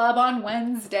running club on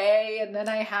Wednesday, and then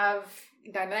I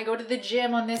go to the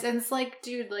gym on this, and it's like,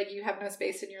 dude, like, you have no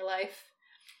space in your life.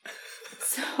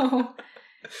 So,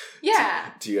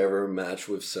 yeah. Do you ever match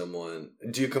with someone?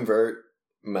 Do you convert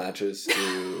matches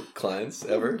to clients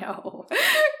ever? No.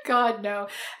 God, no.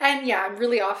 And yeah, I'm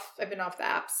really off. I've been off the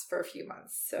apps for a few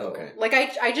months. So, like,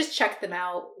 I just checked them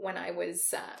out when I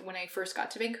first got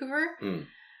to Vancouver.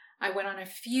 I went on a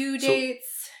few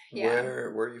dates. Where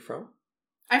are you from?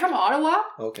 I'm from Ottawa.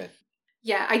 Okay.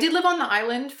 Yeah, I did live on the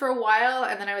island for a while,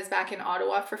 and then I was back in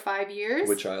Ottawa for 5 years.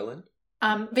 Which island?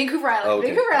 Vancouver Island. Oh, okay.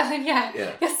 Vancouver Island, yeah.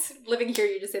 Yes, living here,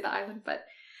 you just say the island, but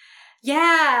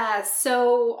yeah.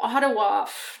 So Ottawa,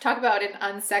 talk about an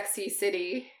unsexy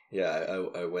city. Yeah,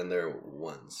 I went there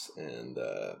once, and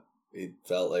it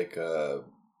felt like a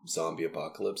zombie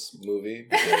apocalypse movie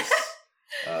because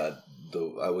I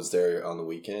was there on the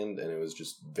weekend, and it was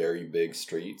just very big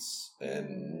streets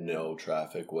and no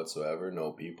traffic whatsoever,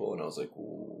 no people, and I was like,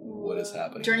 what is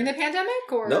happening during the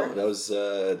pandemic? Or no, that was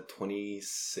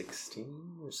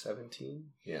 2016 or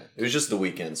 17. Yeah, it was just the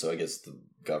weekend, so I guess the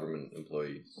government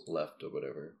employees left or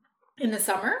whatever. In the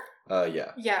summer?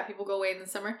 Yeah, people go away in the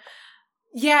summer.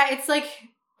 Yeah, it's like,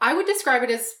 I would describe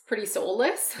it as pretty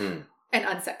soulless and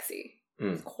unsexy.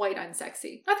 It's quite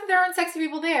unsexy. Not that there aren't sexy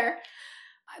people there.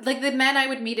 Like, the men I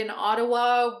would meet in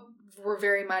Ottawa were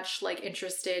very much, like,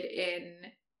 interested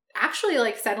in actually,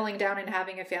 like, settling down and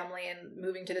having a family and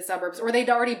moving to the suburbs. Or they'd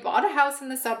already bought a house in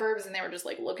the suburbs, and they were just,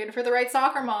 like, looking for the right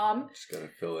soccer mom. Just gotta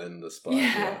fill in the spot.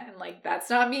 Yeah, and, like, that's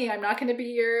not me. I'm not gonna be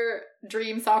your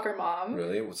dream soccer mom.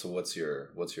 Really? So what's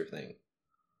your thing?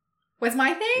 What's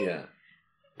my thing? Yeah.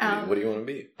 What do you want to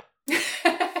be?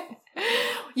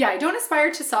 Yeah, I don't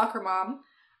aspire to soccer mom.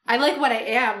 I like what I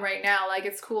am right now. Like,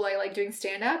 it's cool. I like doing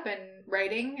stand-up and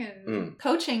writing and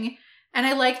coaching. And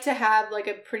I like to have, like,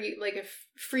 a pretty, like, a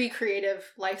free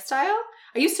creative lifestyle.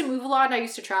 I used to move a lot, and I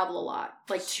used to travel a lot.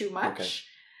 Like, too much.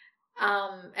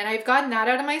 Okay. And I've gotten that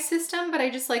out of my system, but I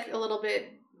just like a little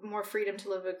bit more freedom to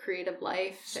live a creative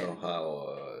life. So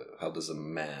how does a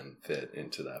man fit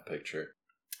into that picture?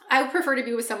 I would prefer to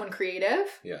be with someone creative.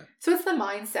 Yeah. So it's the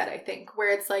mindset, I think,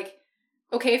 where it's like,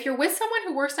 okay, if you're with someone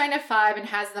who works 9 to 5 and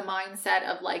has the mindset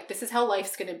of like, this is how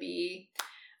life's going to be.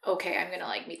 Okay, I'm going to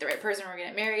like meet the right person. We're going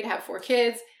to get married, have 4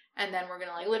 kids, and then we're going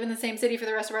to like live in the same city for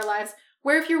the rest of our lives.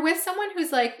 Where if you're with someone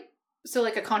who's like, so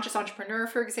like a conscious entrepreneur,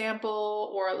 for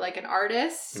example, or like an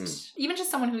artist, even just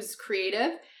someone who's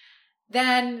creative,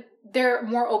 then they're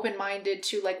more open-minded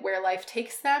to like where life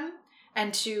takes them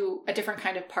and to a different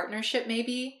kind of partnership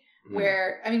maybe.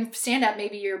 Where, I mean, stand-up,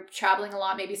 maybe you're traveling a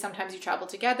lot. Maybe sometimes you travel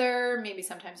together. Maybe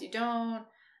sometimes you don't.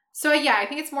 So yeah, I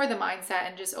think it's more the mindset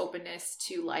and just openness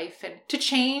to life and to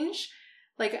change.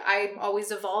 Like I'm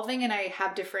always evolving and I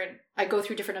go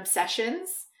through different obsessions.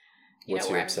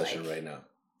 What's your obsession right now?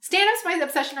 Stand-up's my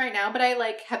obsession right now, but I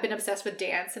like have been obsessed with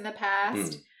dance in the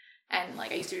past. And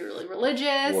like I used to be really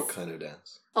religious. What kind of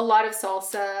dance? A lot of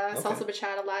salsa, salsa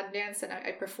bachata, Latin dance, and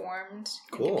I performed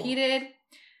and competed.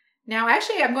 Now,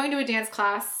 actually, I'm going to a dance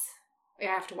class. I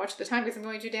have to watch the time because I'm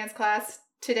going to a dance class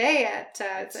today at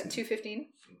 2:15.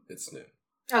 It's noon.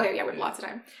 Okay, yeah, we have lots of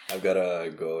time. I've got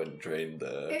to go and drain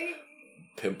the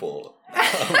pimple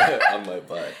on my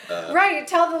butt. Right,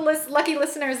 tell the lucky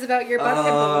listeners about your butt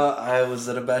pimple. I was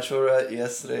at a bachelorette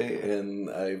yesterday,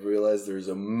 and I realized there's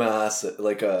a massive,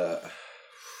 like a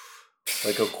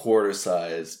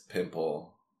quarter-sized pimple.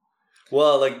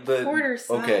 Well, like the quarter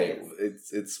size. Okay,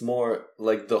 it's more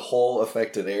like the whole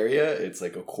affected area. It's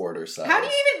like a quarter size. How do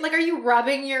you even like? Are you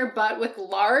rubbing your butt with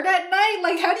lard at night?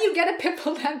 Like, how do you get a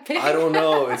pimple that big? I don't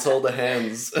know. It's all the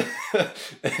hands. All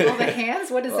the hands?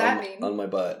 What does that mean? On my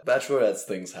butt. Bachelorettes,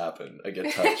 things happen. I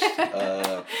get touched.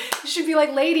 You should be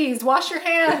like, ladies, wash your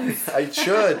hands. I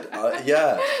should.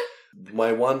 Yeah.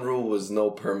 My one rule was no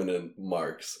permanent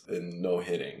marks and no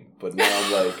hitting. But now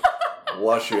I'm like.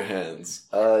 Wash your hands.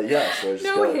 So I just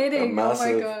got a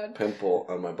massive pimple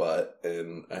on my butt,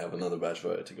 and I have another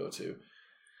bachelorette to go to.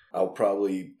 I'll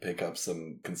probably pick up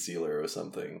some concealer or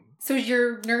something. So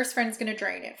your nurse friend's going to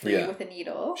drain it for you with a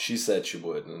needle? She said she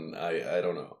would, and I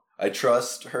don't know. I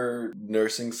trust her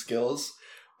nursing skills,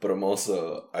 but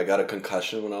I got a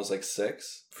concussion when I was like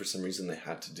 6. For some reason, they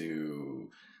had to do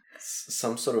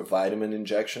some sort of vitamin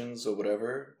injections or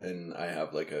whatever, and I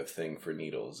have like a thing for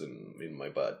needles in my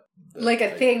butt. Like a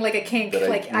thing, like a kink.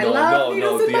 I love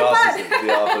needles in my butt.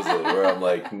 The opposite, where I'm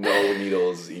like, no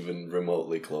needles even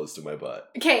remotely close to my butt.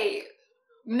 Okay,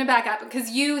 I'm gonna back up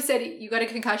because you said you got a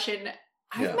concussion.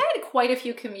 I've met quite a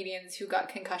few comedians who got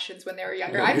concussions when they were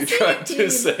younger. What are you trying to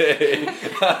say?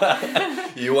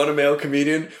 You want a male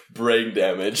comedian? Brain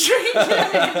damage. Brain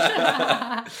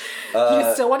damage.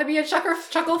 You still want to be a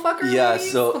chuckle fucker? Yeah,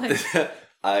 so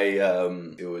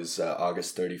it was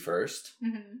August 31st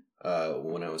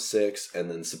when I was 6, and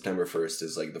then September 1st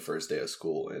is like the first day of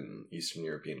school in Eastern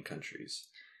European countries.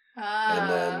 And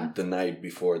then the night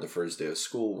before the first day of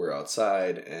school, we're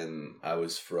outside, and I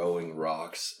was throwing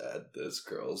rocks at this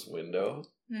girl's window.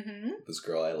 This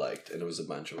girl I liked, and it was a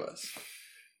bunch of us.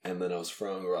 And then I was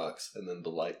throwing rocks, and then the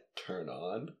light turned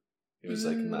on. It was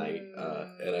like night,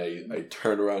 and I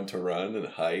turned around to run and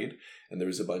hide, and there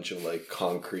was a bunch of like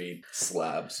concrete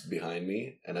slabs behind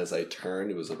me. And as I turned,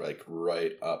 it was like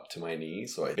right up to my knee,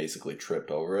 so I basically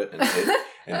tripped over it and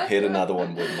hit another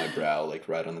one with my brow, like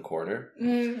right on the corner.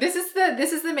 This is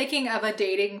the making of a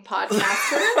dating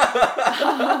podcaster.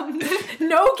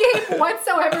 No game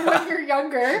whatsoever when you're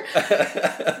younger.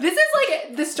 This is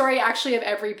like the story actually of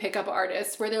every pickup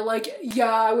artist, where they're like,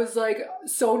 yeah, I was like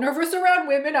so nervous around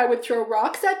women, I would throw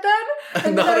rocks at them,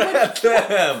 and then I would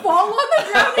fall on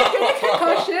the ground and get a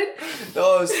concussion.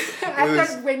 No,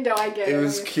 that window, I get it. It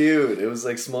was cute. It was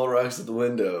like small rocks at the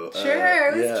window. Sure,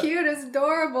 it was cute. It was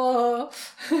adorable.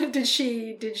 Did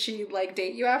she like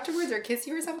date you afterwards or kiss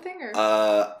you or something? Or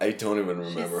I don't even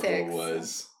remember who it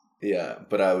was. Yeah,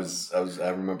 but I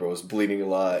remember I was bleeding a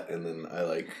lot, and then I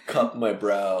like cut my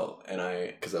brow, and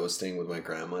because I was staying with my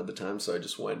grandma at the time, so I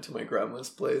just went to my grandma's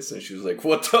place, and she was like,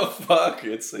 "What the fuck?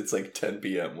 It's like 10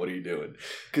 p.m. What are you doing?"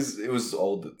 Because it was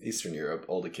all the Eastern Europe,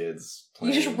 all the kids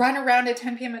playing. You just run around at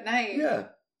 10 p.m. at night. Yeah,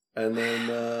 and then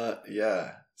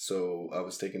so I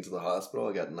was taken to the hospital.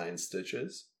 I got 9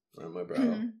 stitches on my brow.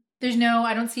 Mm-hmm. There's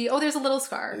I don't see. Oh, there's a little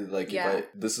scar. Like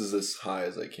this is as high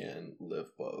as I can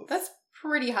lift both. That's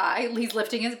pretty high. He's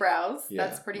lifting his brows. Yeah.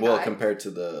 That's pretty high. Well, compared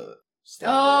to the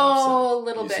a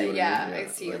little bit. Yeah, I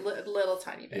see. Like, a little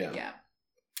tiny bit. Yeah.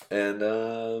 And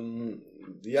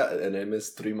and I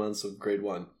missed 3 months of grade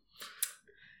 1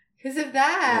 because of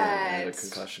that. Yeah, I had a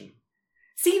concussion.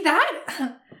 See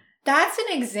that's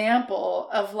an example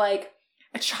of like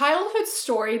a childhood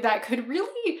story that could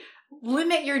really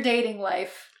limit your dating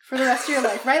life for the rest of your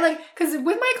life, right? Like, because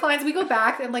with my clients, we go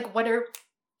back and like, what are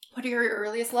what are your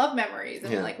earliest love memories?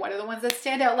 And Yeah. like, what are the ones that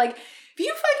stand out? Like, if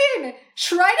you fucking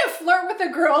try to flirt with a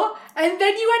girl and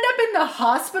then you end up in the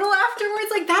hospital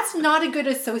afterwards, like, that's not a good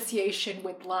association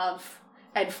with love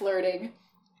and flirting.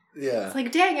 Yeah. It's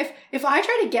like, dang, if I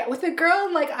try to get with a girl,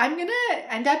 like, I'm gonna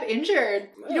end up injured.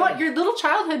 You know what? Your little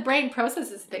childhood brain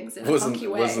processes things in a funky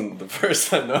way. Wasn't the first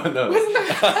time. No.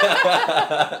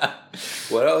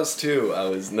 When I was 2,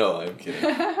 I'm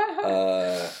kidding.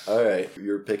 All right.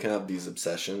 You're picking up these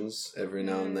obsessions every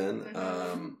now and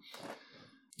then.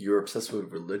 You were obsessed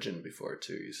with religion before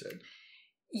too, you said.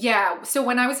 Yeah. So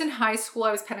when I was in high school,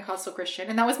 I was Pentecostal Christian,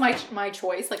 and that was my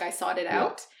choice. Like, I sought it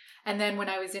out. And then when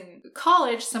I was in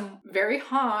college, some very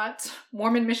hot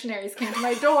Mormon missionaries came to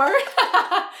my door.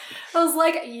 I was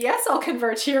like, yes, I'll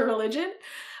convert to your religion.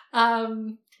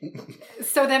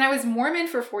 So then I was Mormon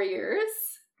for 4 years.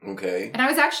 Okay. And I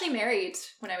was actually married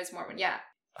when I was Mormon, yeah.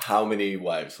 How many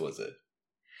wives was it?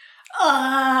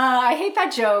 I hate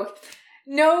that joke.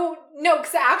 No,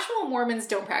 because the actual Mormons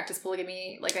don't practice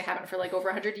polygamy. Like, they haven't for like over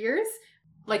 100 years.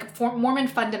 Like, Mormon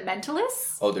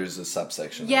fundamentalists. Oh, there's a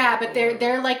subsection. Yeah, but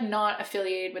they're like not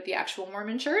affiliated with the actual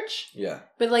Mormon church. Yeah.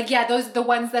 But like, yeah, those the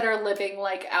ones that are living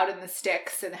like out in the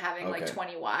sticks and having like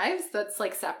 20 wives. That's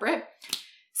like separate.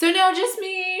 So no, just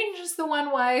me, just the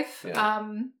one wife. Yeah.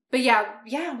 But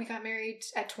yeah, we got married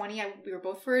at 20. We were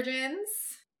both virgins.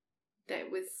 That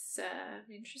was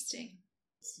interesting.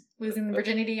 Losing the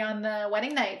virginity on the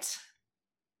wedding night.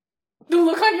 The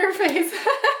look on your face.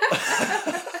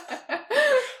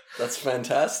 That's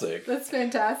fantastic. That's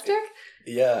fantastic.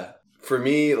 Yeah. For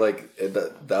me, like,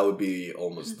 that would be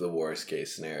almost the worst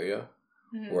case scenario.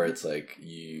 Where it's like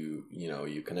you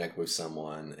connect with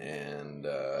someone and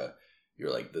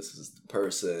you're like, this is the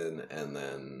person, and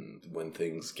then when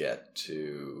things get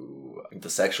to the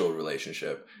sexual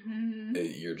relationship,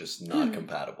 you're just not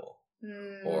compatible.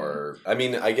 Or, I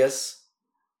mean, I guess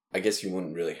you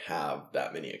wouldn't really have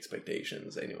that many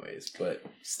expectations anyways, but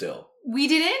still. We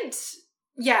didn't.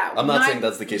 Yeah. I'm not saying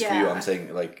that's the case for you. I'm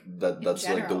saying like that's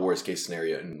general. like the worst case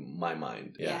scenario in my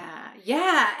mind.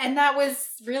 Yeah. And that was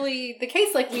really the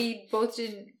case. Like, we both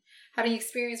didn't have any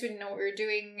experience. We didn't know what we were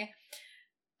doing.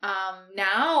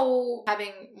 Now,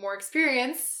 having more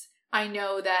experience, I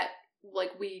know that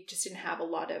like we just didn't have a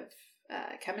lot of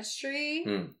chemistry.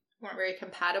 Weren't very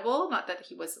compatible. Not that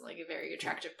he wasn't like a very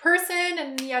attractive person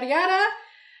and yada yada.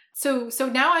 So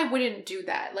now I wouldn't do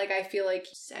that. Like, I feel like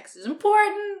sex is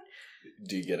important.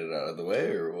 Do you get it out of the way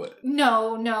or what?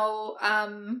 No. I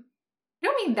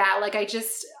don't mean that. Like, I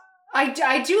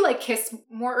do like kiss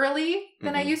more early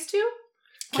than I used to.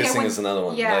 Kissing is another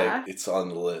one. Yeah. Like, it's on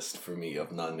the list for me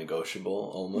of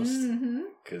non-negotiable almost.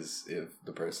 Because if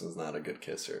the person's not a good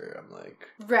kisser, I'm like...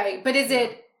 Right. But is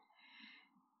it...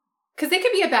 Because they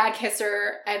could be a bad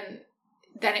kisser and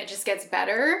then it just gets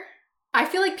better. I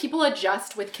feel like people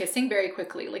adjust with kissing very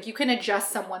quickly. Like, you can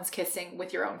adjust someone's kissing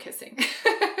with your own kissing.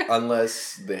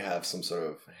 Unless they have some sort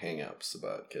of hang-ups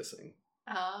about kissing.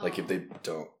 Oh. Like, if they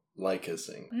don't like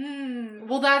kissing.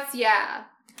 Well, that's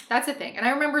a thing. And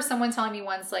I remember someone telling me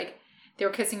once, like, they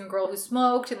were kissing a girl who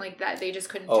smoked and like that they just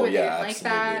couldn't do it. They didn't like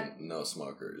that. No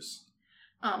smokers.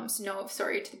 So no,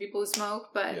 sorry to the people who smoke,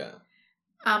 but yeah.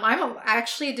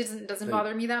 It doesn't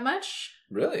bother me that much.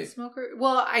 Really? Smoker.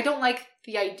 Well, I don't like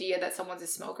the idea that someone's a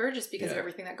smoker just because of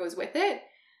everything that goes with it.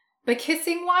 But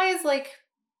kissing wise, like,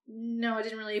 no, it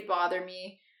didn't really bother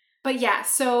me. But yeah,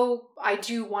 so I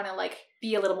do want to like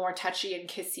be a little more touchy and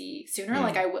kissy sooner.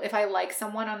 Like, if I like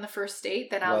someone on the first date,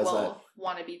 then I will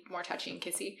want to be more touchy and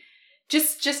kissy.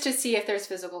 Just to see if there's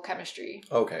physical chemistry.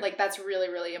 Okay. Like, that's really,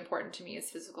 really important to me, is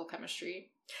physical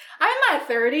chemistry. I'm in my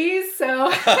 30s,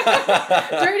 so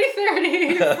dirty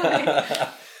 30s. Like,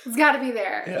 it's got to be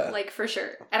there, like, for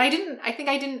sure. And I think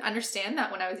I didn't understand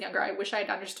that when I was younger. I wish I'd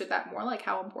understood that more, like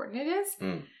how important it is.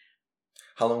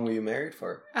 How long were you married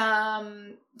for?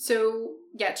 So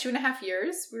yeah, 2.5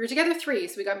 years. We were together 3,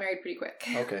 so we got married pretty quick.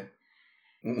 Okay.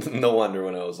 No wonder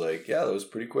when I was like, yeah, that was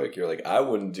pretty quick. You're like, I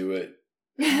wouldn't do it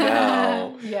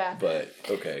now. Yeah. But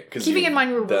okay. Keeping in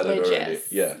mind we're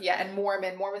religious. Yeah. Yeah, and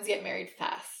Mormons get married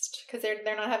fast because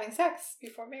they're not having sex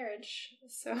before marriage.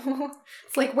 So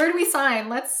it's like, where do we sign?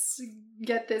 Let's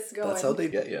get this going. That's how they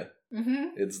get you.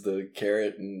 It's the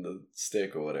carrot and the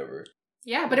stick or whatever.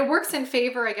 Yeah, but it works in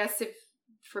favor, I guess,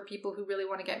 for people who really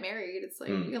want to get married. It's like,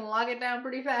 you can lock it down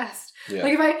pretty fast. Yeah.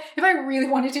 Like, if I really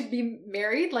wanted to be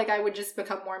married, like, I would just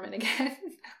become Mormon again.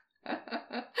 I'd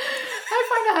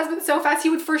find a husband so fast. He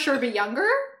would for sure be younger,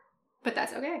 but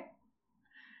that's okay.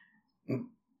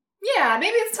 Yeah,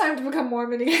 maybe it's time to become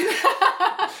Mormon again.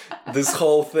 This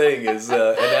whole thing is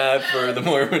an ad for the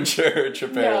Mormon Church,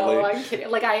 apparently. No, I'm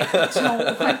kidding. Like, I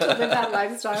don't want to live that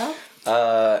lifestyle.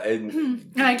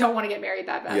 And I don't want to get married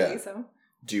that badly, so.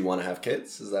 Do you want to have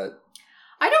kids? Is that...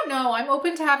 I don't know. I'm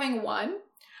open to having one.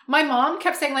 My mom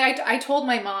kept saying, like, I told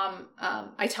my mom,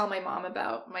 I tell my mom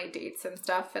about my dates and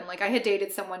stuff. And, like, I had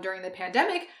dated someone during the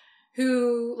pandemic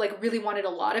who, like, really wanted a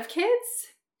lot of kids.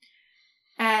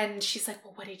 And she's like,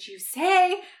 well, what did you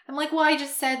say? I'm like, well, I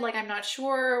just said, like, I'm not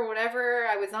sure or whatever.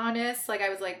 I was honest. Like, I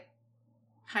was, like,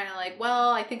 kind of like, well,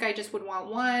 I think I just would want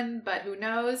one, but who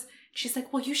knows? She's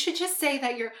like, well, you should just say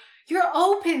that you're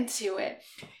open to it.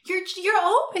 You're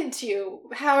open to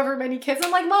however many kids.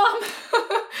 I'm like, Mom,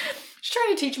 she's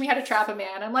trying to teach me how to trap a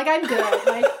man. I'm like, I'm good.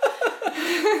 Like,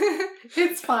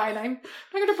 it's fine. I'm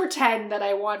going to pretend that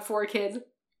I want 4 kids.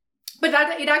 But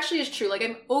it actually is true. Like,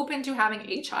 I'm open to having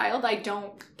a child. I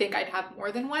don't think I'd have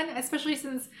more than one, especially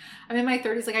since I'm in my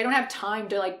 30s. Like, I don't have time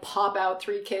to, like, pop out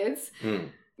 3 kids.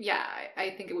 Yeah,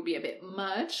 I think it would be a bit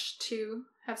much to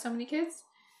have so many kids.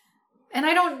 And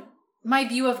my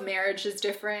view of marriage is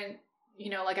different. You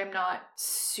know, like, I'm not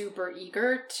super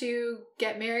eager to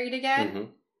get married again. Mm-hmm.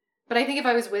 But I think if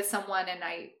I was with someone and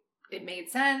it made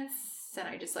sense and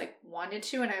I just, like, wanted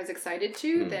to and I was excited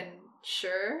to, then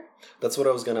sure. That's what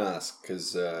I was going to ask,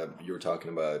 because you were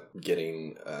talking about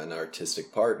getting an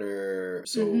artistic partner.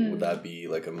 So would that be,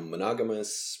 like, a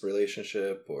monogamous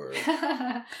relationship or...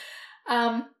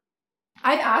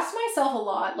 I've asked myself a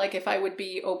lot, like, if I would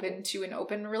be open to an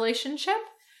open relationship.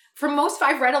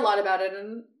 I've read a lot about it,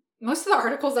 and most of the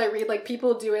articles I read, like,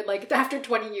 people do it, like, after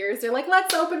 20 years, they're like,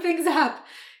 let's open things up,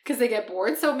 because they get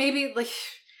bored. So maybe, like,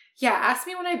 yeah, ask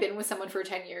me when I've been with someone for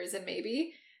 10 years, and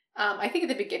maybe. I think at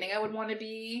the beginning I would want to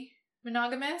be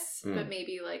monogamous, but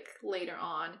maybe, like, later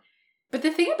on. But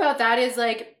the thing about that is,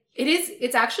 like,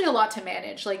 it's actually a lot to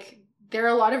manage. Like, there are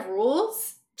a lot of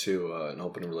rules. To an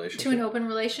open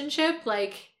relationship?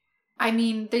 Like, I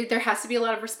mean, there has to be a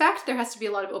lot of respect. There has to be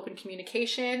a lot of open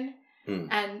communication.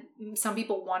 And some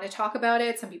people want to talk about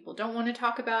it. Some people don't want to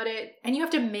talk about it. And you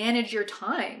have to manage your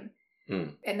time.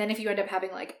 And then if you end up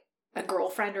having, like, a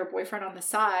girlfriend or boyfriend on the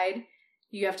side,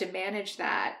 you have to manage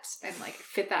that and, like,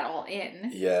 fit that all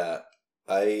in. Yeah.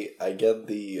 I get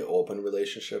the open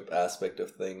relationship aspect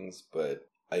of things, but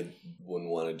I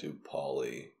wouldn't want to do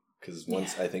poly. Because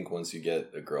I think once you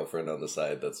get a girlfriend on the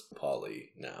side, that's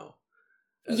poly now.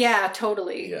 Yeah,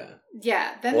 totally.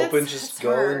 Yeah. Then open, just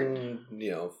go hard. And, you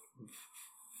know,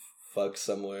 fuck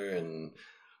somewhere and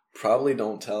probably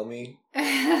don't tell me.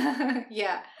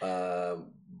 Yeah.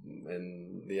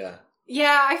 And yeah.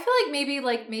 Yeah, I feel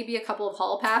like maybe a couple of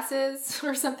hall passes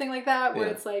or something like that, where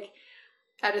it's like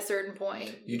at a certain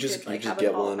point you just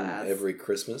get one every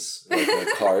Christmas, like a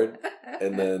card,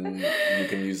 and then you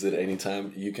can use it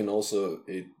anytime. You can also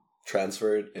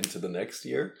transfer it into the next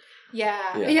year.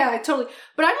 Yeah, totally.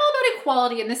 But I'm all about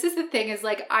equality, and this is the thing: is,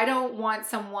 like, I don't want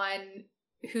someone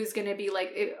who's going to be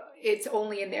like it's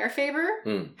only in their favor.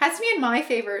 Has to be in my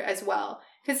favor as well.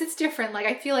 Because it's different. Like,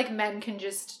 I feel like men can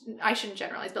just, I shouldn't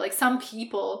generalize, but, like, some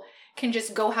people can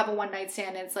just go have a one-night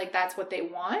stand and it's like, that's what they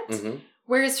want.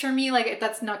 Whereas for me, like,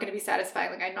 that's not going to be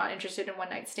satisfying. Like, I'm not interested in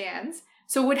one-night stands.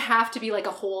 So it would have to be, like,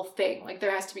 a whole thing. Like,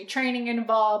 there has to be training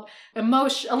involved,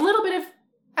 emotion, a little bit of,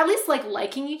 at least, like,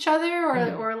 liking each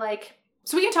other or like,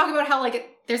 so we can talk about how,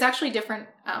 like, there's actually different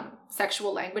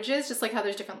sexual languages, just like how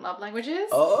there's different love languages.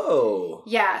 Oh.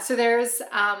 Yeah. So there's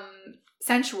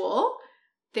sensual.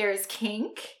 There's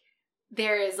kink.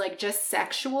 There is, like, just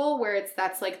sexual, where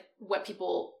that's like what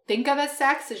people think of as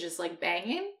sex is just, like,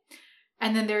 banging.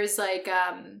 And then there's, like,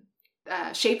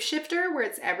 shapeshifter, where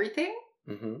it's everything.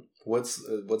 What's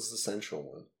the sensual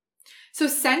one? So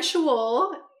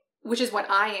sensual, which is what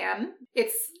I am,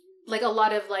 it's, like, a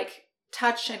lot of, like,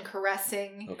 touch and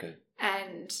caressing. Okay.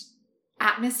 And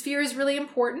atmosphere is really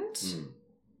important.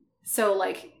 So,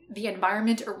 like, the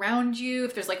environment around you,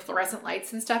 if there's, like, fluorescent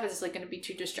lights and stuff, is, like, going to be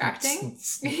too distracting.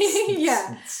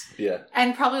 Yeah.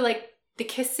 And probably, like, the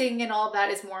kissing and all of that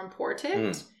is more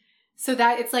important. So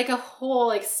that it's, like, a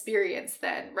whole experience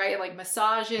then, right? Like,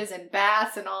 massages and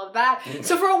baths and all of that.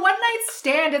 So for a one-night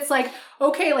stand, it's like,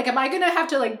 okay, like, am I going to have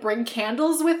to, like, bring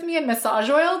candles with me and massage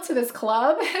oil to this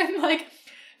club? And, like,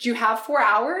 do you have 4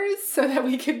 hours so that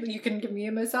you can give me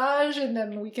a massage and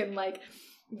then we can, like,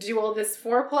 do all this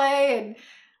foreplay and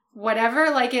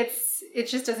whatever? Like, it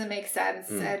just doesn't make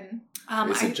sense. And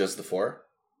is it just the 4?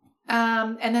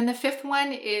 And then the 5th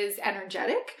one is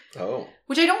energetic. Oh.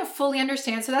 Which I don't fully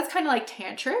understand. So that's kind of like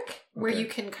tantric, where you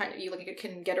can you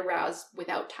can get aroused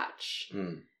without touch.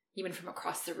 even from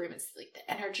across the room, it's like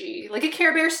the energy, like a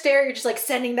Care Bear stare. You're just like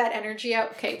sending that energy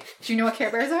out. Okay. Do you know what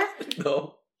Care Bears are?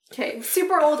 No. Okay.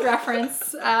 Super old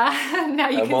reference. Now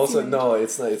you can also, see no,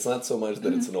 it's not so much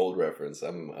that it's an old reference.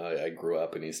 I grew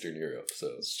up in Eastern Europe, so.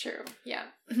 It's true. Yeah.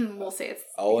 We'll say it's.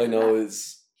 All I know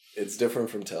is it's different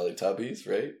from Teletubbies,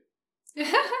 right?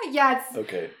 Yeah, it's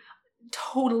okay.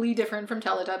 Totally different from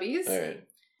Teletubbies. All right.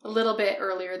 A little bit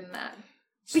earlier than that.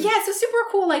 But yeah, so super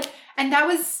cool. Like, and that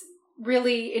was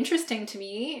really interesting to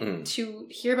me to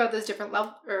hear about those different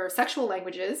sexual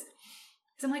languages.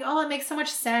 Because I'm like, oh, it makes so much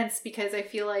sense, because I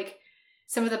feel like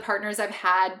some of the partners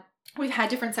we've had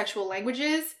different sexual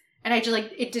languages, and I just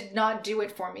like, it did not do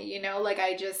it for me, you know? Like,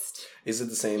 I just... Is it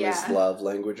the same as love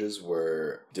languages,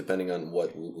 where depending on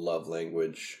what love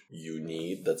language you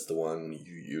need, that's the one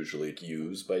you usually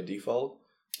use by default?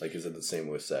 Like, is it the same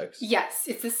with sex? Yes.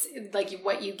 It's this, like,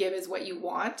 what you give is what you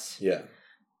want. Yeah.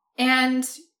 And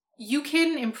you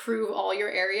can improve all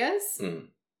your areas,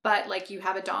 but, like, you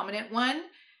have a dominant one.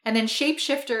 And then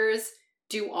shapeshifters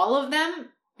do all of them,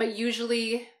 but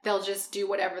usually they'll just do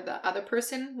whatever the other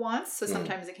person wants. So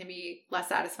sometimes it can be less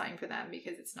satisfying for them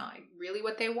because it's not really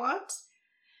what they want.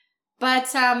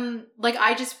 But, like,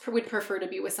 I just would prefer to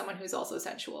be with someone who's also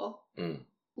sensual.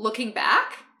 Looking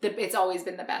back, it's always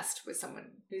been the best with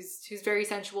someone who's very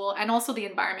sensual. And also the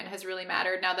environment has really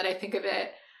mattered now that I think of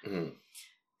it.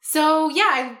 So, yeah,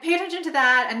 I pay attention to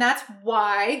that. And that's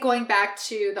why, going back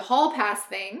to the hall pass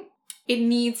thing, it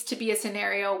needs to be a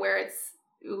scenario where it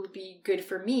would be good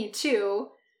for me too.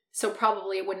 So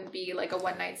probably it wouldn't be like a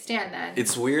one-night stand then.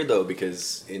 It's weird though,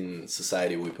 because in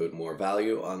society we put more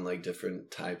value on like different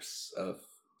types of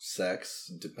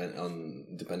sex depending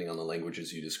on the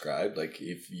languages you described. Like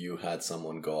if you had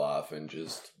someone go off and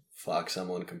just fuck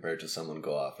someone compared to someone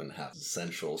go off and have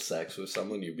sensual sex with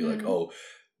someone, you'd be like, oh,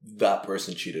 that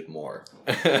person cheated more.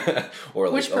 Or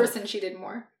like, which person cheated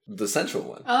more? The sensual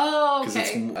one. Oh, okay.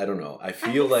 Because I don't know. I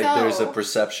feel like there's a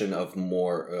perception of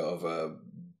more of a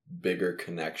bigger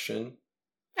connection.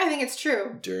 I think it's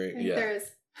true. There is.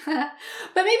 But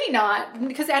maybe not,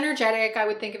 because energetic I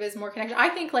would think of as more connection. I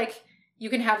think like you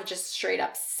can have just straight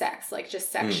up sex, like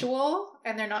just sexual,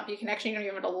 and there not be a connection. You don't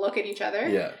even have to look at each other.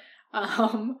 Yeah.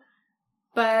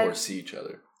 But or see each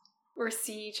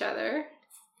other.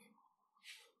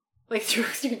 Like you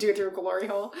can do it through a glory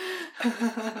hole.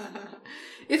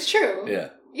 It's true. Yeah.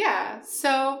 Yeah.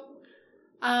 So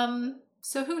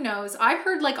who knows? I've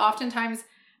heard like oftentimes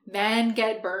men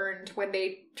get burned when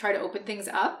they try to open things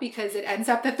up because it ends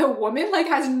up that the woman like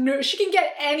she can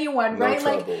get anyone, no right?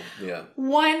 trouble. Like yeah.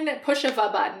 One push of a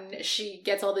button, she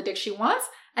gets all the dick she wants,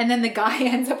 and then the guy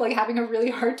ends up like having a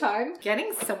really hard time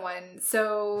getting someone.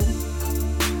 So